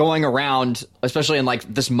 would be going around, especially in, like,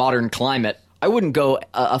 this modern climate, I wouldn't go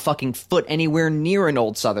a fucking foot anywhere near an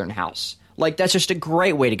old Southern house. Like, that's just a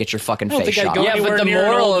great way to get your fucking face shot. Yeah, but the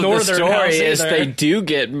moral of the story is they do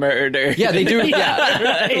get murdered. Yeah, they do.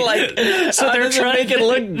 Yeah. Like, so they're trying to make it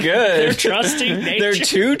look good. They're trusting nature. They're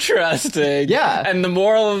too trusting. Yeah. And the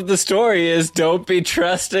moral of the story is don't be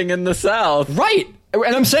trusting in the South. Right.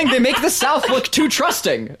 And I'm saying they make the South look too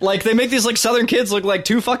trusting. Like, they make these, like, Southern kids look, like,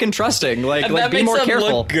 too fucking trusting. Like, And like that be makes more them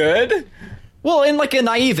careful. look good? Well, in, like, a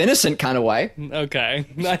naive, innocent kind of way. Okay,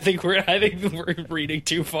 I think we're reading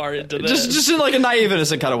too far into this. Just in, like, a naive,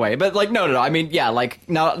 innocent kind of way. But, like, no. I mean, yeah, like,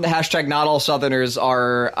 not all Southerners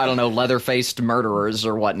are, I don't know, leather-faced murderers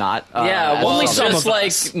or whatnot. Yeah, only well, some just of like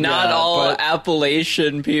us. not Yeah, all but-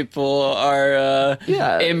 Appalachian people are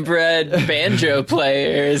inbred banjo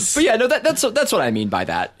players. But yeah, no, that's what I mean by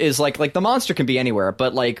that. Is like the monster can be anywhere,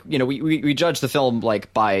 but like, you know, we judge the film like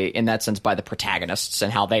in that sense by the protagonists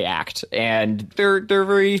and how they act, and they're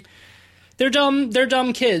very They're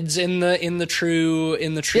dumb kids in the true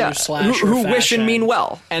slasher who wish fashion. and mean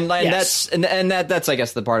well, and Yes. that's I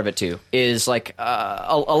guess the part of it too is like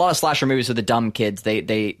a lot of slasher movies with the dumb kids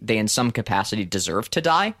they in some capacity deserve to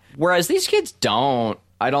die, whereas these kids don't.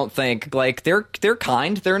 I don't think like they're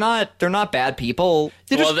kind. They're not bad people.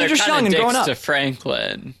 They're just young and growing up. to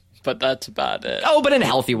Franklin, but that's about it. Oh, but in a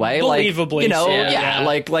healthy way, Believably, like, you know, so, yeah. yeah.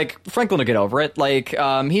 Like Franklin will get over it. Like,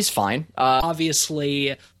 he's fine.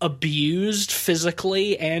 Obviously abused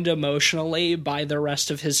physically and emotionally by the rest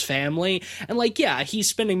of his family, and like, yeah, he's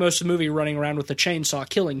spending most of the movie running around with a chainsaw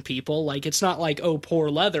killing people. Like, it's not like, oh, poor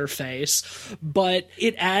Leatherface, but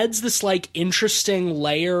it adds this like interesting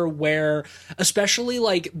layer where, especially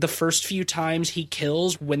like the first few times he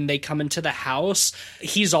kills when they come into the house,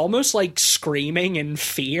 he's almost like screaming in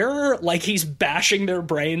fear, like he's bashing their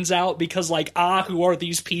brains out because like, who are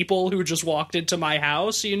these people who just walked into my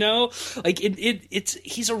house, you know? Like,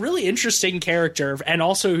 he's a really interesting character, and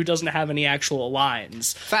also who doesn't have any actual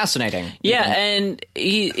lines. Fascinating. Yeah, and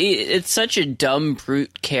it's such a dumb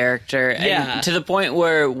brute character, Yeah. and to the point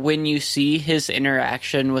where when you see his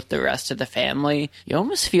interaction with the rest of the family, you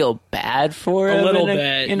almost feel bad for him little in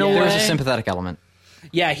bit, in a yeah. way. There's a sympathetic element.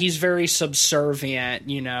 Yeah, he's very subservient,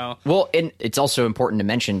 you know. Well, and it's also important to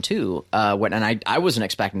mention too. I wasn't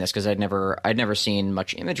expecting this because I'd never seen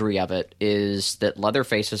much imagery of it. Is that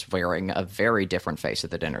Leatherface is wearing a very different face at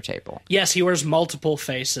the dinner table? Yes, he wears multiple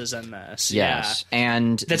faces in this. Yes, Yeah.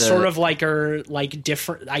 and That sort of like are like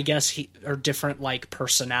different, I guess, are different like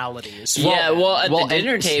personalities. At well, the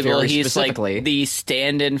dinner and table, very he's like specifically- the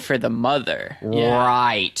stand-in for the mother. Yeah.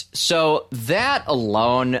 Right. So that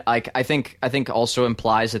alone, like, I think also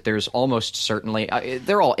implies that there's almost certainly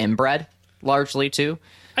they're all inbred largely too.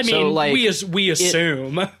 I mean, so, like, we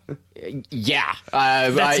assume. yeah,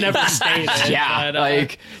 That's never stated. Yeah, but,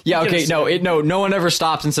 like, yeah, we can okay, assume. no one ever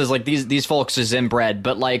stops and says like these folks is inbred,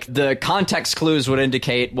 but like the context clues would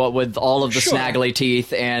indicate what with all of the Sure. snaggly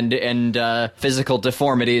teeth and physical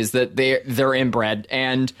deformities that they're inbred.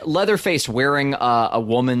 And Leatherface wearing a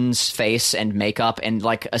woman's face and makeup and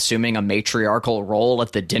like assuming a matriarchal role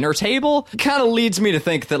at the dinner table kind of leads me to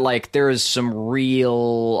think that like there is some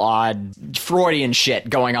real odd Freudian shit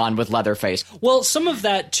going on with Leatherface. Well, some of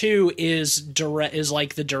that too is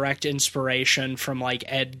like the direct inspiration from like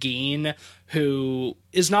Ed Gein, who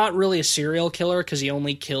is not really a serial killer because he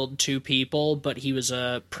only killed 2 people, but he was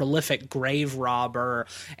a prolific grave robber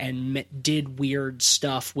and did weird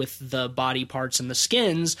stuff with the body parts and the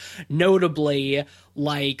skins, notably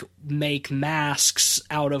like make masks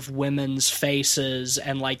out of women's faces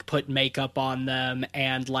and like put makeup on them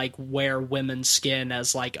and like wear women's skin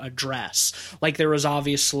as like a dress. Like there was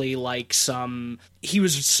obviously like he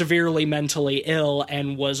was severely mentally ill,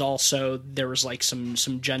 and there was like some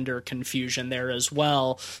gender confusion there as well.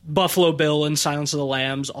 Buffalo Bill in Silence of the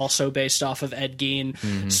Lambs, also based off of Ed Gein.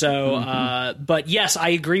 Mm-hmm. So, but yes, I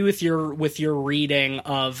agree with your reading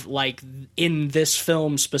of like in this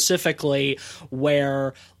film specifically,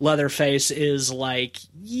 where Leatherface is like,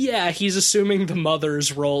 yeah, he's assuming the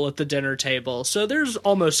mother's role at the dinner table. So there's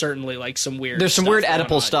almost certainly like some weird. There's some stuff weird going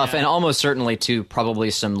Oedipal on, stuff, yeah. and almost certainly too probably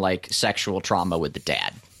some like sexual trauma with the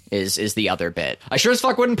dad. Is the other bit. I sure as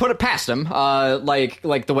fuck wouldn't put it past him. Like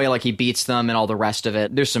the way like he beats them and all the rest of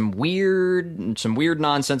it. There's some weird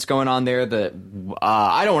nonsense going on there that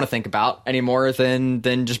I don't want to think about any more than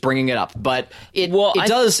just bringing it up. But it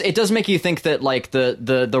does make you think that like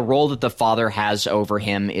the role that the father has over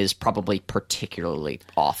him is probably particularly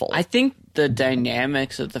awful. I think the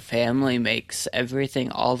dynamics of the family makes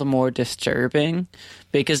everything all the more disturbing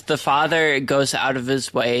because the father goes out of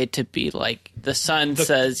his way to be like, the son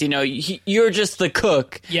says, you're just the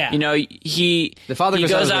cook. Yeah. The father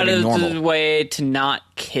goes out out of of his the way to not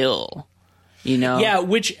kill. Yeah,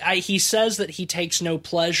 which he says that he takes no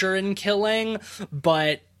pleasure in killing,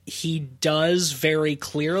 but he does very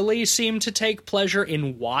clearly seem to take pleasure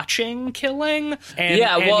in watching killing.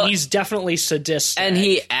 And he's definitely sadistic. And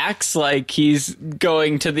he acts like he's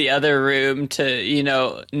going to the other room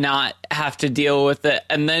to, not have to deal with it.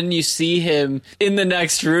 And then you see him in the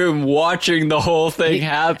next room watching the whole thing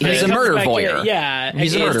happen. He's a murder voyeur.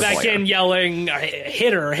 He's a murder back voyeur. in yelling,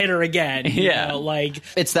 hit her again. Yeah.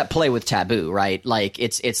 It's that play with taboo, right? Like,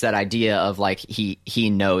 it's that idea of, like, he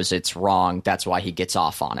knows it's wrong, that's why he gets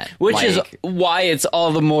off on it. Which is why it's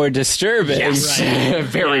all the more disturbing. Yes, Right.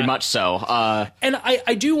 very much so. And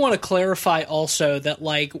I do want to clarify also that,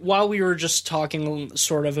 like, while we were just talking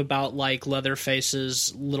sort of about, like,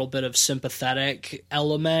 Leatherface's little bit of sympathetic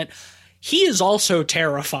element, he is also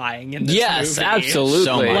terrifying in this movie. Absolutely.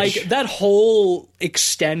 So much. Like, that whole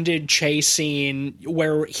extended chase scene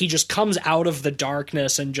where he just comes out of the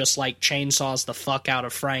darkness and just, like, chainsaws the fuck out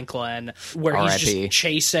of Franklin, where he's R.I.P. just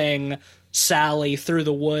chasing Sally through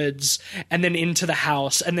the woods and then into the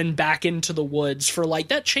house and then back into the woods for, like,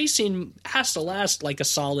 that chase scene has to last like a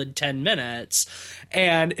solid 10 minutes,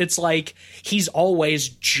 and it's like he's always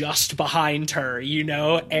just behind her,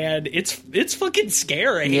 and it's fucking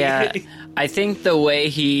scary. Yeah, I think the way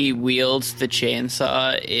he wields the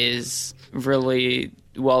chainsaw is really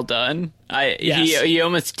well done. He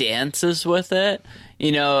almost dances with it.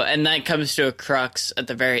 And that comes to a crux at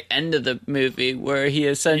the very end of the movie where he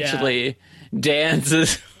essentially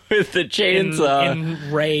dances with the chainsaw.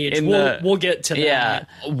 In rage. We'll get to that. Yeah.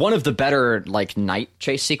 One of the better, like, night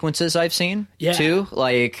chase sequences I've seen, Yeah. too.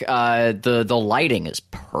 Like, the lighting is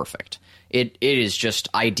perfect. It is just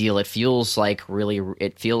ideal. It feels like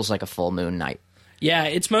a full moon night. Yeah,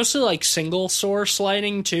 it's mostly like single source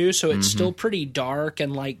lighting too, so it's still pretty dark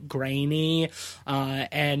and like grainy.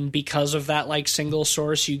 And because of that, like, single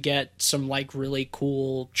source, you get some like really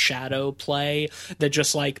cool shadow play that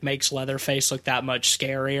just like makes Leatherface look that much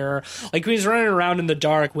scarier. Like, when he's running around in the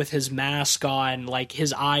dark with his mask on, like,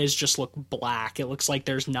 his eyes just look black. It looks like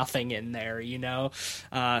there's nothing in there,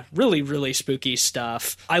 really, really spooky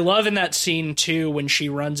stuff. I love in that scene too when she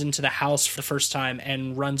runs into the house for the first time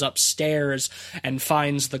and runs upstairs and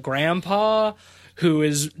finds the grandpa, who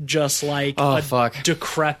is just like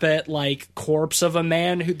decrepit, like, corpse of a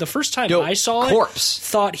man who the first time I saw corpse.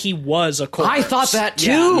 thought he was a corpse. I thought that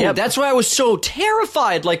too. Yeah. Yep. That's why I was so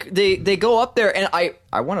terrified. Like, they go up there, and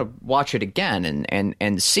I want to watch it again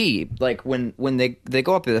and see, like, when they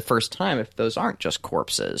go up there the first time, if those aren't just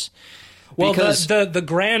corpses. Well, Because the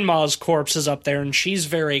grandma's corpse is up there, and she's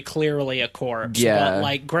very clearly a corpse. Yeah. But,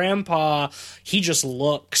 like, Grandpa, he just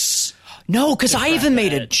looks. No, because I even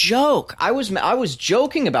made a joke. I was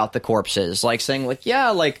joking about the corpses, like, saying, like,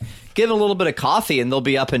 yeah, like, give it a little bit of coffee and they'll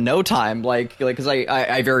be up in no time. Like, because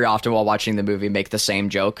I very often while watching the movie make the same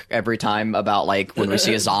joke every time about, like, when we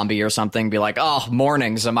see a zombie or something, be like, oh,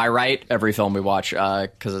 mornings, am I right? Every film we watch,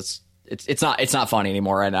 because it's not funny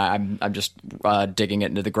anymore, and I'm just digging it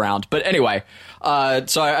into the ground. But anyway,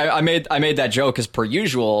 so I made that joke as per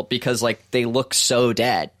usual because, like, they look so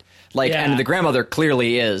dead. Like, Yeah. and the grandmother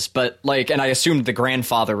clearly is, but, like, and I assumed the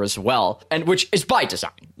grandfather as well, and which is by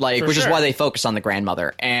design, like, which is why they focus on the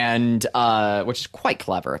grandmother, and which is quite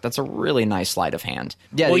clever. That's a really nice sleight of hand.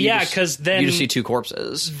 Yeah, Well, you yeah, just- 'cause then- you just see two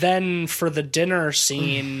corpses. Then for the dinner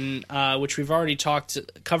scene, which we've already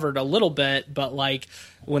covered a little bit, but, like,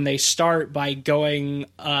 when they start by going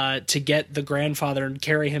to get the grandfather and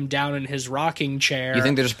carry him down in his rocking chair. You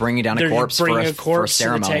think they're just bringing down a They're corpse for bringing a a corpse to the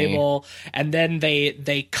ceremony? table, and then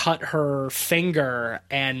they cut her finger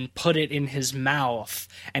and put it in his mouth,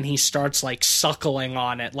 and he starts, like, suckling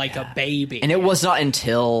on it like a baby. And it was not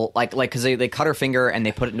until like because they cut her finger and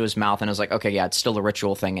they put it into his mouth, and I was like, okay, yeah, it's still a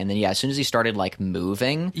ritual thing. And then as soon as he started, like,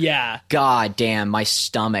 moving, yeah. god damn, my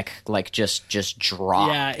stomach, like, just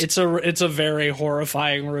dropped. Yeah, it's a very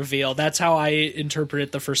horrifying reveal. That's how I interpreted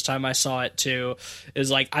it the first time I saw it too.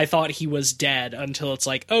 Is like, I thought he was dead until it's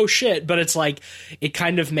like, oh shit, but it's like it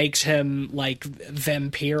kind of makes him like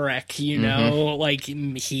vampiric, you know? Like,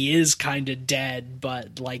 he is kind of dead,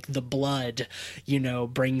 but like the blood,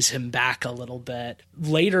 brings him back a little bit.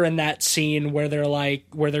 Later in that scene where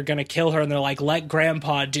they're gonna kill her and they're like, let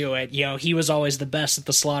Grandpa do it. He was always the best at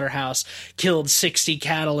the slaughterhouse, killed 60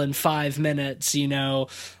 cattle in 5 minutes,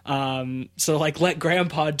 so, like, let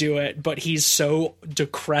Grandpa do it, but he's so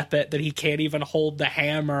decrepit that he can't even hold the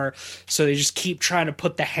hammer, so they just keep trying to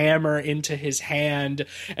put the hammer into his hand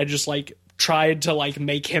and just, like, tried to like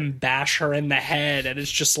make him bash her in the head, and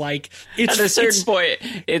it's just like it's At a certain point,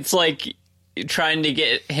 it's like trying to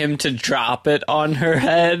get him to drop it on her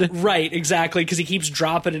head. Right, exactly, because he keeps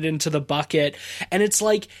dropping it into the bucket, and it's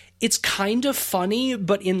like, it's kind of funny,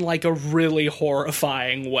 but in like a really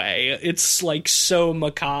horrifying way. It's like so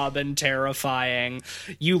macabre and terrifying.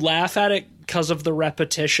 You laugh at it because of the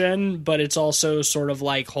repetition, but it's also sort of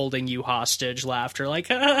like holding you hostage laughter, like,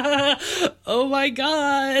 oh my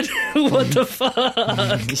god, what the fuck?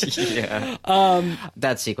 Yeah.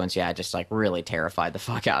 That sequence, just like really terrified the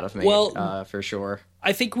fuck out of me. Well, for sure.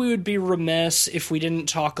 I think we would be remiss if we didn't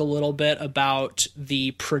talk a little bit about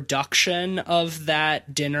the production of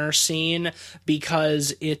that dinner scene,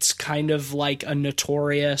 because it's kind of like a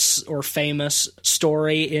notorious or famous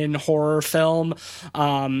story in horror film.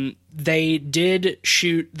 They did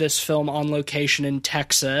shoot this film on location in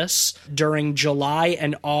Texas during July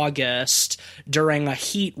and August during a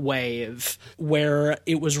heat wave where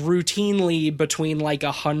it was routinely between like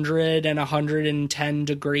 100 and 110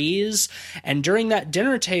 degrees. And during that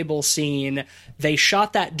dinner table scene, they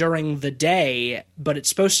shot that during the day, but it's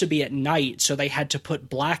supposed to be at night, so they had to put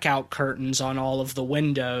blackout curtains on all of the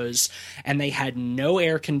windows, and they had no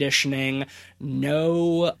air conditioning,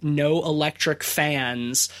 no electric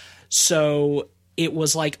fans. So it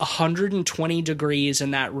was like 120 degrees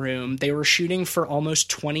in that room. They were shooting for almost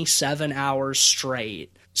 27 hours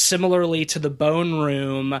straight. Similarly to the Bone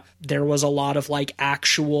Room, there was a lot of like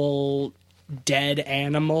actual dead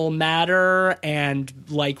animal matter and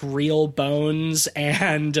like real bones,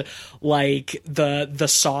 and like the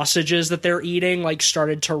sausages that they're eating like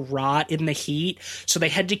started to rot in the heat, so they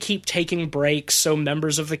had to keep taking breaks so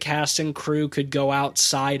members of the cast and crew could go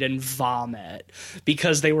outside and vomit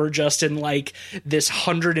because they were just in like this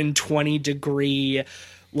 120 degree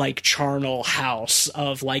like charnel house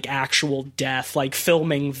of like actual death, like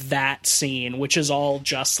filming that scene, which is all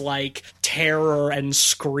just like terror and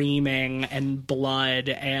screaming and blood,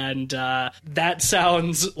 and that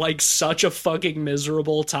sounds like such a fucking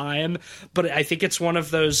miserable time, but I think it's one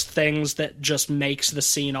of those things that just makes the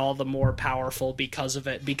scene all the more powerful because of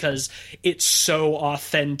it, because it's so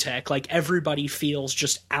authentic. Like everybody feels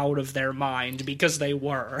just out of their mind because they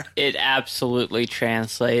were. It absolutely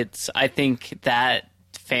translates. I think that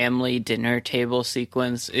family dinner table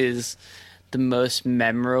sequence is the most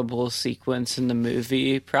memorable sequence in the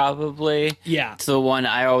movie, probably. Yeah. It's the one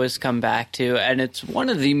I always come back to, and it's one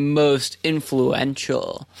of the most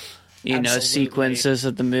influential, sequences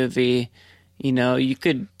of the movie. You know, you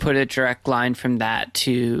could put a direct line from that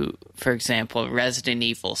to, for example, Resident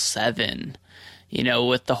Evil 7,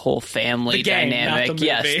 with the whole family dynamic. Not the movie.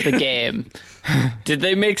 Yes, the game. Did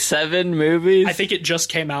they make 7 movies? I think it just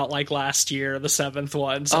came out like last year, the 7th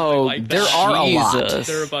one. Like there are a lot.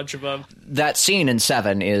 There are a bunch of them. That scene in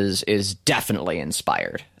 7 is definitely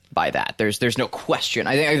inspired by that. There's no question.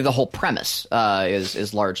 I think the whole premise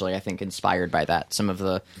is largely, I think, inspired by that. Some of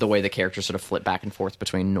the way the characters sort of flip back and forth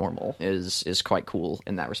between normal is quite cool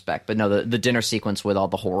in that respect. But no, the dinner sequence with all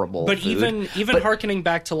the horrible But food. even hearkening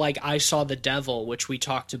back to like I Saw the Devil, which we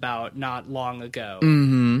talked about not long ago.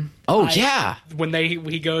 Mm-hmm. Oh, yeah. When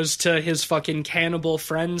he goes to his fucking cannibal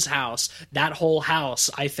friend's house, that whole house,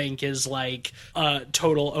 I think, is like a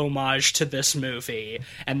total homage to this movie.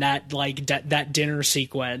 And that like that dinner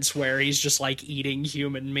sequence where he's just like eating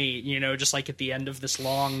human meat, just like at the end of this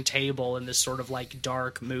long table in this sort of like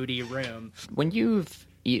dark, moody room. When you've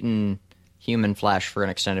eaten human flesh for an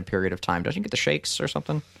extended period of time, don't you get the shakes or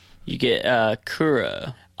something? You get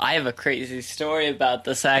Kura. I have a crazy story about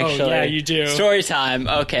this, actually. Oh, yeah, you do. Story time.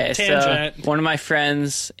 Okay, Tangent. So one of my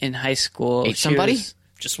friends in high school... Ate somebody?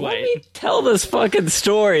 Just Let wait. me tell this fucking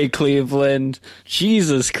story, Cleveland.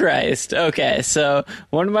 Jesus Christ. Okay, so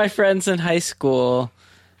one of my friends in high school,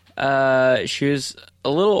 she was a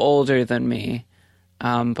little older than me,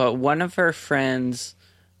 but one of her friends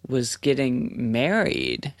was getting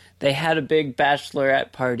married. They had a big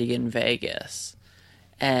bachelorette party in Vegas,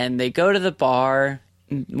 and they go to the bar.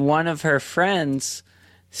 One of her friends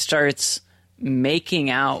starts making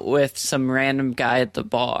out with some random guy at the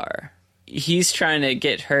bar. He's trying to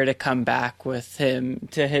get her to come back with him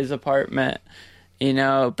to his apartment,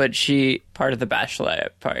 but she part of the bachelorette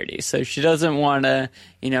party, so she doesn't want to,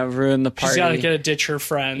 ruin the party. She's not going to ditch her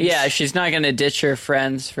friends. Yeah, she's not going to ditch her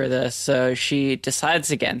friends for this, so she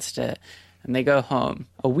decides against it, and they go home.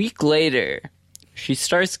 A week later, she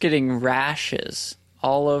starts getting rashes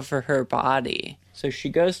all over her body. So she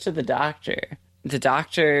goes to the doctor. The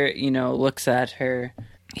doctor, looks at her.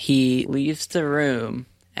 He leaves the room,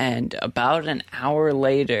 and about an hour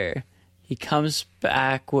later, he comes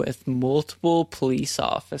back with multiple police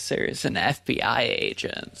officers and FBI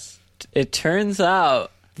agents. it turns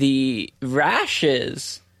out the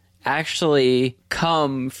rashes actually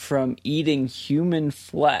come from eating human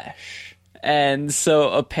flesh. And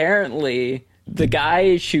so apparently the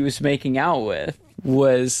guy she was making out with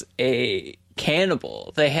was a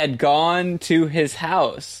cannibal. They had gone to his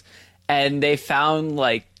house and they found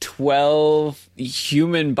like 12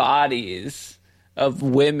 human bodies of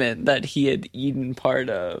women that he had eaten part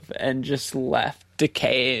of and just left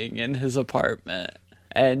decaying in his apartment.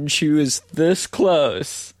 And she was this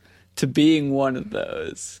close to being one of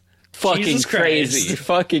those. Fucking Jesus crazy. Christ.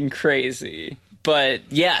 Fucking crazy. But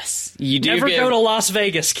yes, you do Never get... go to Las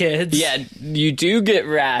Vegas, kids. Yeah, you do get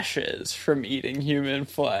rashes from eating human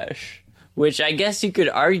flesh. Which I guess you could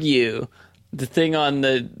argue the thing on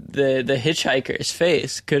the hitchhiker's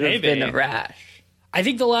face could have Maybe. been a rash. I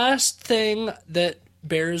think the last thing that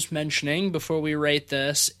bears mentioning before we rate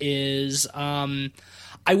this is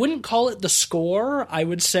I wouldn't call it the score. I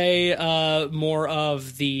would say more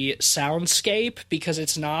of the soundscape, because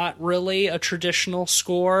it's not really a traditional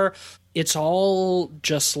score. It's all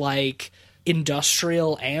just like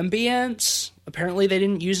industrial ambience. Apparently they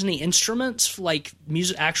didn't use any instruments, like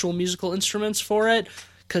actual musical instruments for it,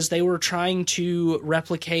 because they were trying to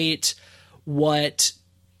replicate what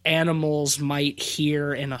animals might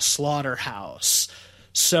hear in a slaughterhouse.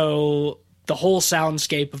 So the whole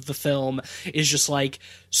soundscape of the film is just like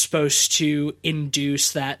supposed to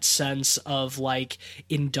induce that sense of like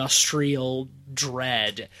industrial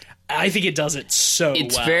dread. I think it does it so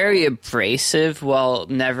It's well. very abrasive while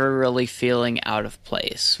never really feeling out of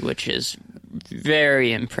place, which is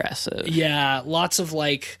very impressive. Yeah, lots of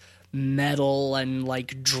like metal and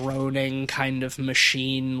like droning kind of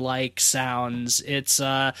machine like sounds. It's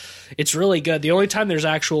really good. The only time there's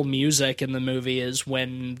actual music in the movie is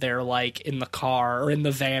when they're like in the car or in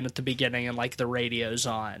the van at the beginning and like the radio's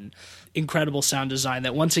on. Incredible sound design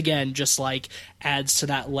that once again just like adds to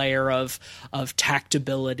that layer of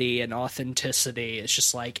tactability and authenticity. It's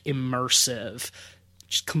just like immersive.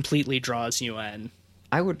 Just completely draws you in.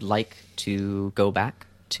 I would like to go back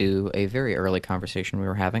to a very early conversation we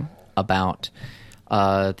were having about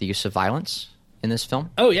the use of violence in this film.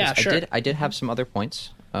 Oh, yeah, Because sure. I did have some other points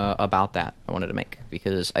about that I wanted to make,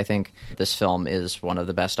 because I think this film is one of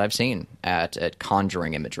the best I've seen at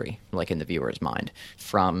conjuring imagery, like in the viewer's mind,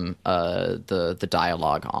 from the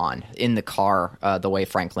dialogue on. In the car, the way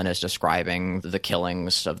Franklin is describing the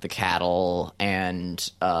killings of the cattle and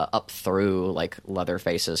up through like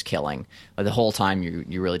Leatherface's killing, the whole time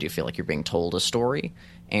you really do feel like you're being told a story.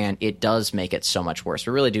 And it does make it so much worse.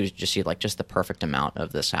 We really do just see like just the perfect amount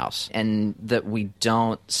of this house, and that we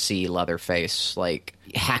don't see Leatherface like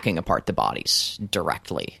hacking apart the bodies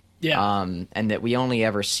directly. Yeah. And that we only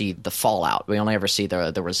ever see the fallout. We only ever see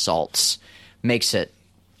the results. Makes it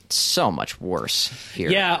so much worse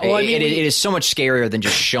here. Yeah, well, I mean, it is so much scarier than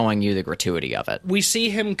just showing you the gratuity of it. We see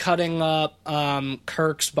him cutting up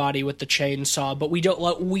Kirk's body with the chainsaw, but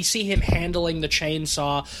we see him handling the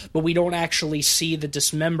chainsaw, but we don't actually see the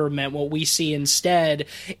dismemberment. What we see instead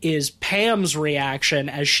is Pam's reaction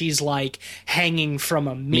as she's like hanging from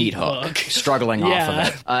a meat hook. Struggling Yeah. off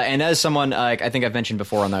of it. And as someone I think I've mentioned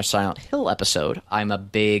before on our Silent Hill episode, I'm a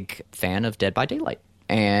big fan of Dead by Daylight.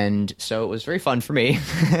 And so it was very fun for me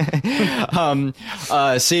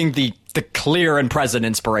seeing the clear and present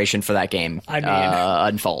inspiration for that game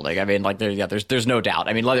unfolding. I mean, like there's no doubt.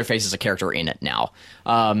 I mean, Leatherface is a character in it now,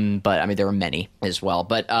 but I mean there are many as well.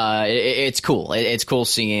 But it's cool. It's cool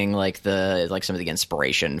seeing like some of the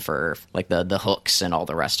inspiration for like the hooks and all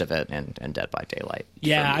the rest of it, and Dead by Daylight.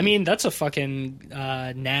 Yeah, I mean that's a fucking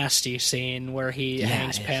nasty scene where he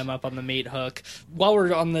hangs Pam up on the meat hook. While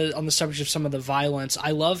we're on the subject of some of the violence,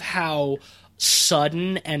 I love how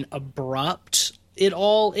sudden and abrupt it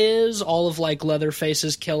all is, all of like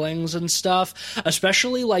Leatherface's killings and stuff,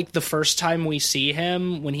 especially like the first time we see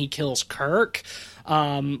him when he kills Kirk.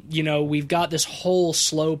 We've got this whole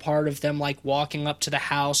slow part of them like walking up to the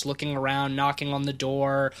house, looking around, knocking on the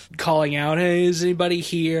door, calling out, "Hey, is anybody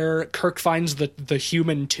here?" Kirk finds the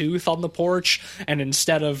human tooth on the porch, and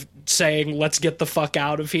instead of saying, "Let's get the fuck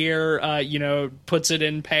out of here," puts it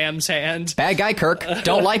in Pam's hand. Bad guy Kirk.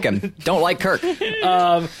 Don't like him. Don't like Kirk.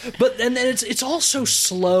 But then it's all so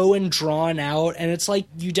slow and drawn out, and it's like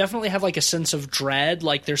you definitely have like a sense of dread,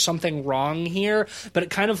 like there's something wrong here, but it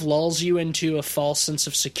kind of lulls you into a false false sense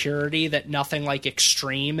of security that nothing like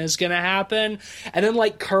extreme is gonna happen. And then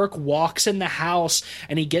like Kirk walks in the house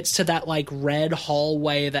and he gets to that like red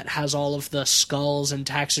hallway that has all of the skulls and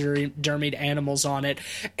taxidermied animals on it,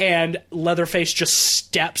 and Leatherface just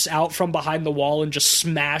steps out from behind the wall and just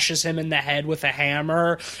smashes him in the head with a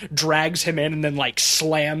hammer, drags him in, and then like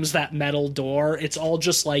slams that metal door. It's all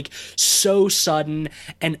just like so sudden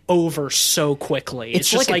and over so quickly. It's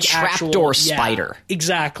just like a trapdoor spider.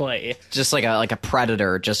 Exactly. Just like a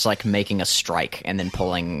predator, just like making a strike and then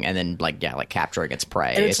pulling and then like capturing its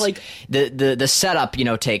prey. And it's like the setup,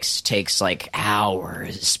 takes like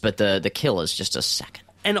hours, but the kill is just a second.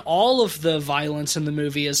 And all of the violence in the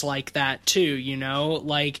movie is like that too,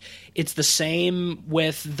 like it's the same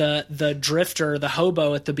with the drifter, the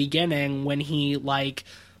hobo at the beginning when he like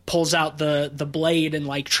pulls out the blade and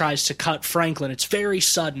like tries to cut Franklin. It's very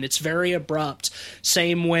sudden, it's very abrupt.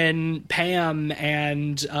 Same when Pam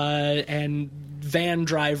and van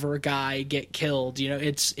driver guy get killed.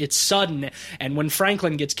 It's sudden. And when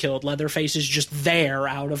Franklin gets killed, Leatherface is just there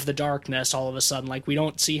out of the darkness all of a sudden. Like we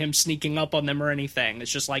don't see him sneaking up on them or anything.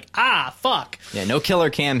 It's just like, fuck. Yeah, no killer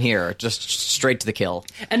cam here, just straight to the kill.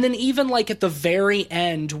 And then even like at the very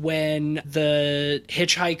end when the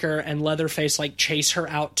hitchhiker and Leatherface like chase her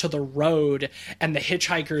out to the road and the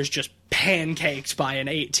hitchhiker is just pancaked by an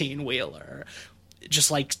 18-wheeler. Just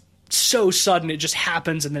like so sudden, it just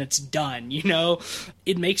happens and then it's done.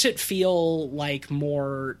 It makes it feel like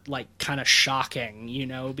more like kind of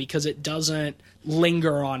shocking, because it doesn't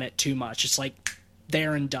linger on it too much. It's like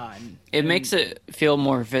there and done. It makes it feel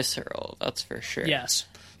more visceral, that's for sure. Yes.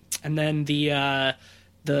 And then the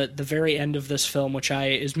very end of this film, which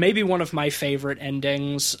is maybe one of my favorite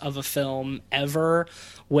endings of a film ever,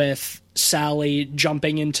 with Sally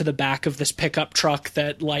jumping into the back of this pickup truck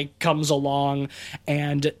that like comes along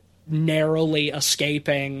and narrowly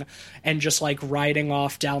escaping and just like riding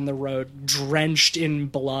off down the road drenched in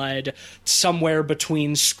blood, somewhere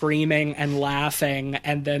between screaming and laughing,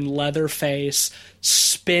 and then Leatherface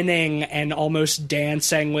spinning and almost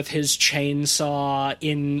dancing with his chainsaw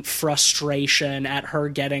in frustration at her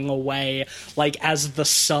getting away, like as the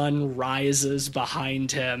sun rises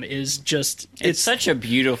behind him, is just it's such a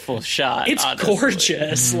beautiful shot. It's honestly.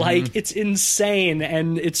 Gorgeous. Mm-hmm. Like it's insane,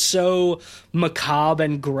 and it's so macabre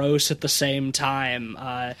and gross at the same time.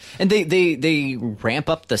 And they ramp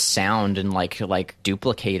up the sound and like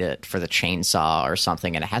duplicate it for the chainsaw or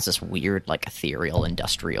something, and it has this weird like ethereal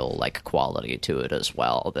industrial like quality to it as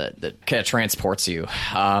well that kind of transports you.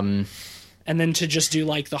 And then to just do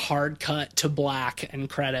like the hard cut to black and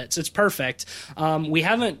credits, it's perfect. We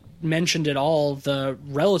haven't mentioned at all the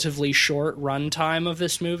relatively short runtime of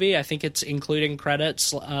this movie. I think it's including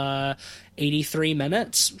credits 83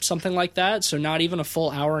 minutes, something like that, so not even a full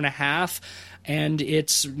hour and a half. And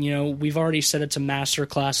it's, we've already said it's a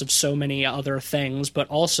masterclass of so many other things, but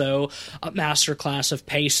also a masterclass of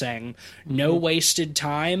pacing. No wasted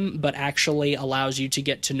time, but actually allows you to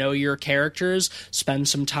get to know your characters, spend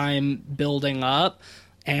some time building up,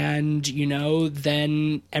 and,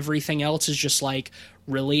 then everything else is just like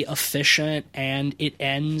really efficient, and it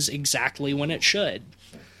ends exactly when it should.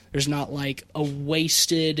 There's not like a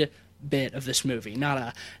wasted bit of this movie,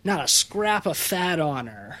 not a scrap of fat on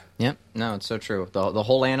her. Yep, no, it's so true. The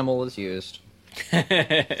whole animal is used.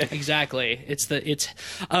 Exactly. It's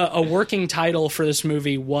a working title for this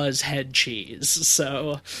movie was Head Cheese.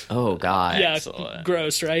 So, oh god, yeah, excellent.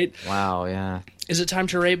 Gross, right? Wow, yeah. Is it time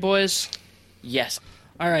to rate, boys? Yes.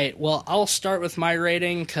 All right, well, I'll start with my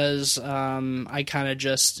rating because I kind of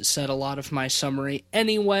just said a lot of my summary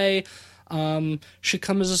anyway. Should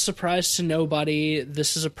come as a surprise to nobody.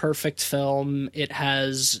 This is a perfect film. It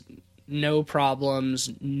has no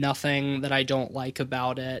problems, nothing that I don't like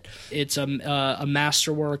about it. It's a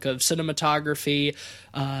masterwork of cinematography,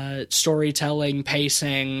 storytelling,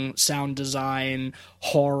 pacing, sound design,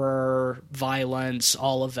 horror, violence,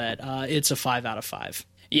 all of it. It's a 5 out of 5.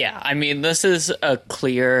 Yeah, I mean, this is a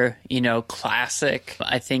clear, classic.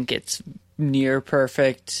 I think it's near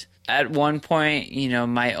perfect. At one point,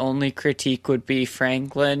 my only critique would be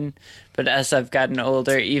Franklin, but as I've gotten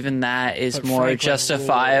older, even that is more Franklin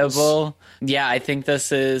justifiable. rules. Yeah, I think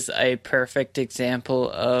this is a perfect example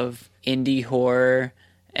of indie horror,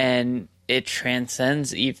 and it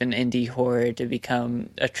transcends even indie horror to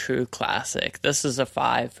become a true classic. This is a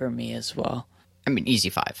 5 for me as well. I mean, easy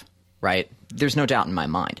 5, right? There's no doubt in my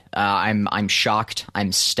mind. I'm shocked.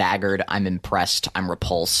 I'm staggered. I'm impressed. I'm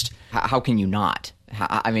repulsed. How can you not?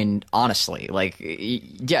 I mean, honestly, like,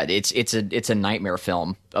 yeah, it's a nightmare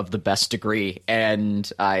film of the best degree, and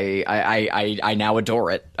I now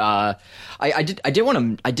adore it. I did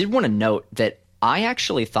want to note that I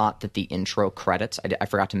actually thought that the intro credits, I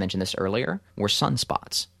forgot to mention this earlier, were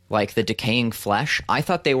sunspots. Like the decaying flesh, I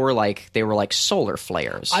thought they were like solar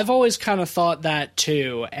flares. I've always kind of thought that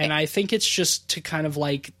too, and I think it's just to kind of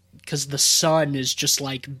like, because the sun is just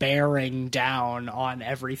like bearing down on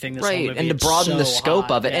everything. This whole movie. And to It's broaden so the scope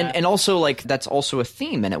hot, of it, yeah. and also like that's also a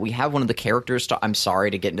theme in it. We have one of the characters. I'm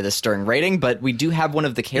sorry to get into this during rating, but we do have one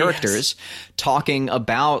of the characters talking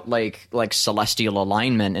about like celestial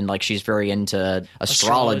alignment, and like she's very into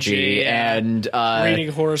astrology yeah. and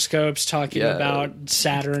reading horoscopes, talking about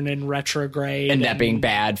Saturn in retrograde, and that being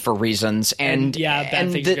bad for reasons, and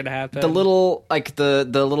bad things are gonna happen. The little like the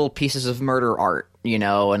little pieces of murder art. You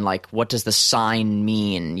know, and like, what does the sign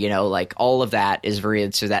mean? You know, like all of that is very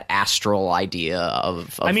into that astral idea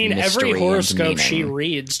of I mean, mystery every horoscope and she meaning.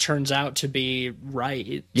 reads turns out to be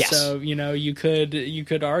right. Yes. So, you know, you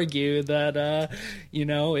could argue that, you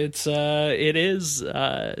know, it is,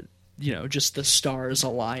 you know, just the stars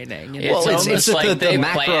aligning. And It's almost like they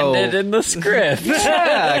planned it in the script.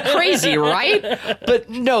 Yeah, crazy, right? But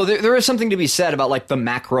no, there is something to be said about like the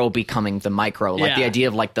macro becoming the micro, like the idea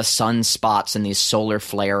of like the sunspots and these solar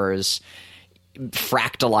flares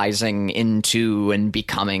fractalizing into and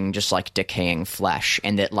becoming just like decaying flesh,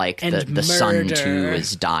 and that like the sun too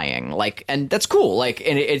is dying, like, and that's cool, like,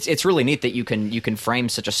 and it's really neat that you can frame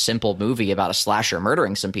such a simple movie about a slasher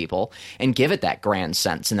murdering some people and give it that grand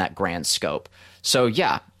sense and that grand scope. So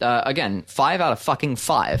yeah, again, 5 out of fucking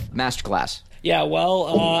 5 masterclass. Yeah, well,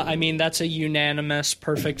 I mean, that's a unanimous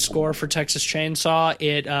perfect score for Texas Chainsaw.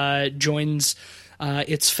 It joins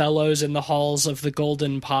its fellows in the halls of the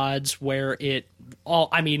Golden Pods, where it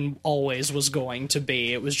always was going to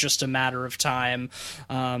be. It was just a matter of time.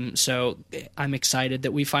 So I'm excited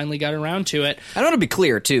that we finally got around to it. I want to be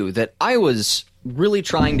clear too that I was really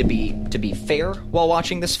trying to be fair while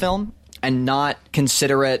watching this film and not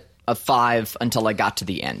consider it a 5 until I got to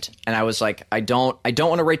the end. And I was like, I don't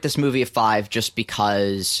want to rate this movie a 5 just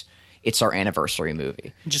because it's our anniversary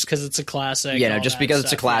movie. Just because it's a classic. You know, just because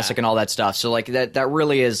it's a classic and all that stuff. So, like, that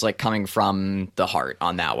really is, like, coming from the heart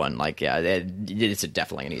on that one. Like, yeah, it's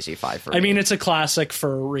definitely an easy 5 for me. I mean, it's a classic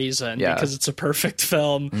for a reason, because it's a perfect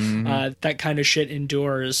film. That kind of shit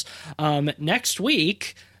endures. Next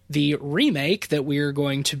week, the remake that we're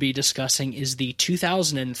going to be discussing is the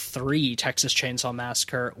 2003 Texas Chainsaw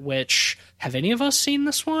Massacre, which, have any of us seen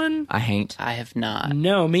this one? I have not.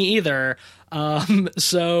 No, me either.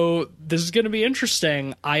 So this is going to be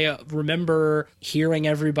interesting. I remember hearing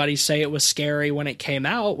everybody say it was scary when it came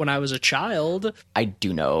out when I was a child. I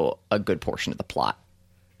do know a good portion of the plot.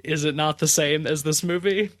 Is it not the same as this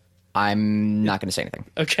movie? I'm not going to say anything.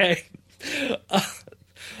 Okay.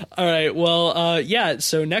 All right. Well, yeah.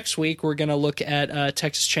 So next week we're going to look at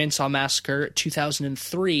Texas Chainsaw Massacre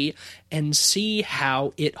 2003 and see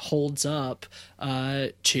how it holds up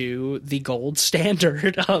to the gold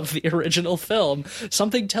standard of the original film.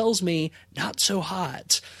 Something tells me not so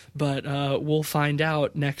hot, but we'll find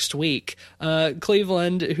out next week.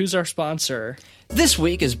 Cleveland, who's our sponsor? This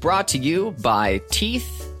week is brought to you by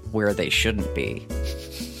Teeth Where They Shouldn't Be.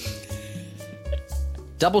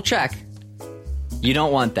 Double check. You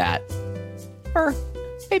don't want that. Or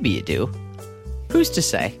maybe you do. Who's to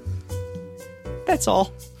say? That's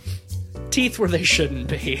all. Teeth where they shouldn't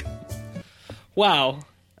be. Wow.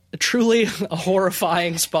 Truly a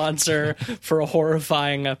horrifying sponsor for a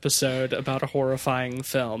horrifying episode about a horrifying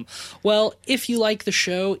film. Well, if you like the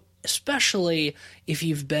show, especially if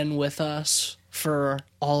you've been with us for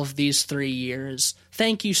all of these 3 years,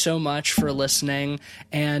 thank you so much for listening.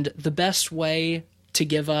 And the best way to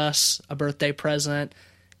give us a birthday present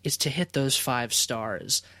is to hit those 5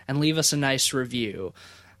 stars and leave us a nice review.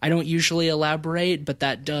 I don't usually elaborate, but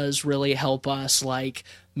that does really help us like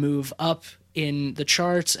move up in the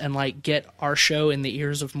charts and like get our show in the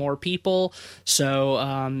ears of more people.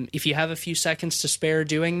 So if you have a few seconds to spare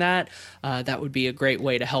doing that, that would be a great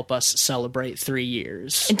way to help us celebrate 3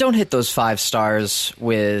 years. And don't hit those 5 stars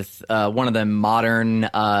with one of them modern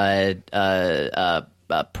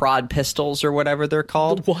prod pistols or whatever they're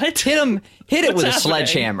called. What? Hit it with happening? a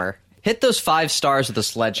sledgehammer. Hit those 5 stars with a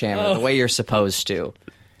sledgehammer the way you're supposed to.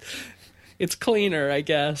 It's cleaner, I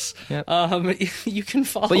guess. Yep. You can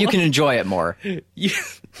follow. But you can enjoy it more. You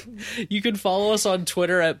can follow us on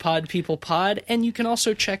Twitter at PodPeoplePod, and you can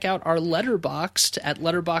also check out our Letterboxd at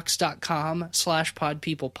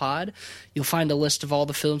letterboxd.com/PodPeoplePod. You'll find a list of all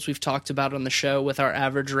the films we've talked about on the show with our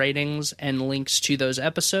average ratings and links to those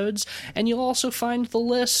episodes, and you'll also find the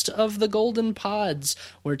list of the Golden Pods,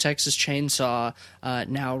 where Texas Chainsaw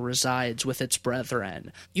now resides with its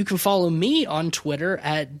brethren. You can follow me on Twitter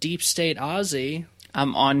at Deep State Ozzy.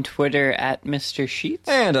 I'm on Twitter at Mr. Sheets.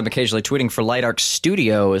 And I'm occasionally tweeting for Light Arc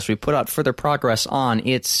Studio as we put out further progress on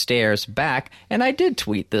It Stares Back. And I did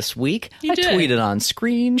tweet this week. You did. I tweeted on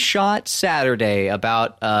Screenshot Saturday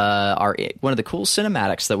about our one of the cool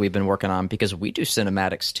cinematics that we've been working on, because we do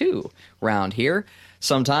cinematics too around here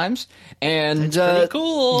sometimes. And pretty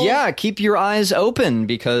cool. Yeah, keep your eyes open,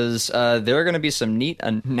 because there are going to be some neat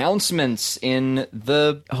announcements in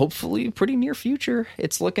the hopefully pretty near future.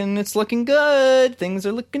 It's looking good. Things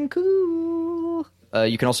are looking cool.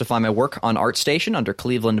 You can also find my work on ArtStation under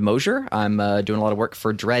Cleveland Mosier. I'm doing a lot of work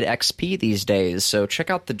for Dread XP these days, so check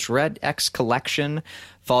out the Dread X Collection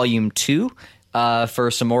Volume 2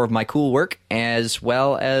 for some more of my cool work, as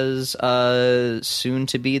well as soon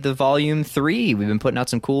to be the Volume 3. We've been putting out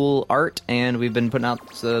some cool art, and we've been putting out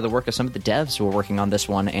the work of some of the devs who are working on this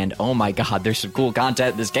one, and oh my god, there's some cool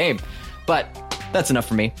content in this game. But that's enough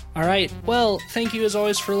for me. All right. Well, thank you as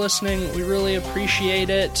always for listening. We really appreciate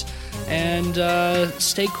it. And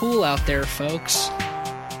stay cool out there, folks.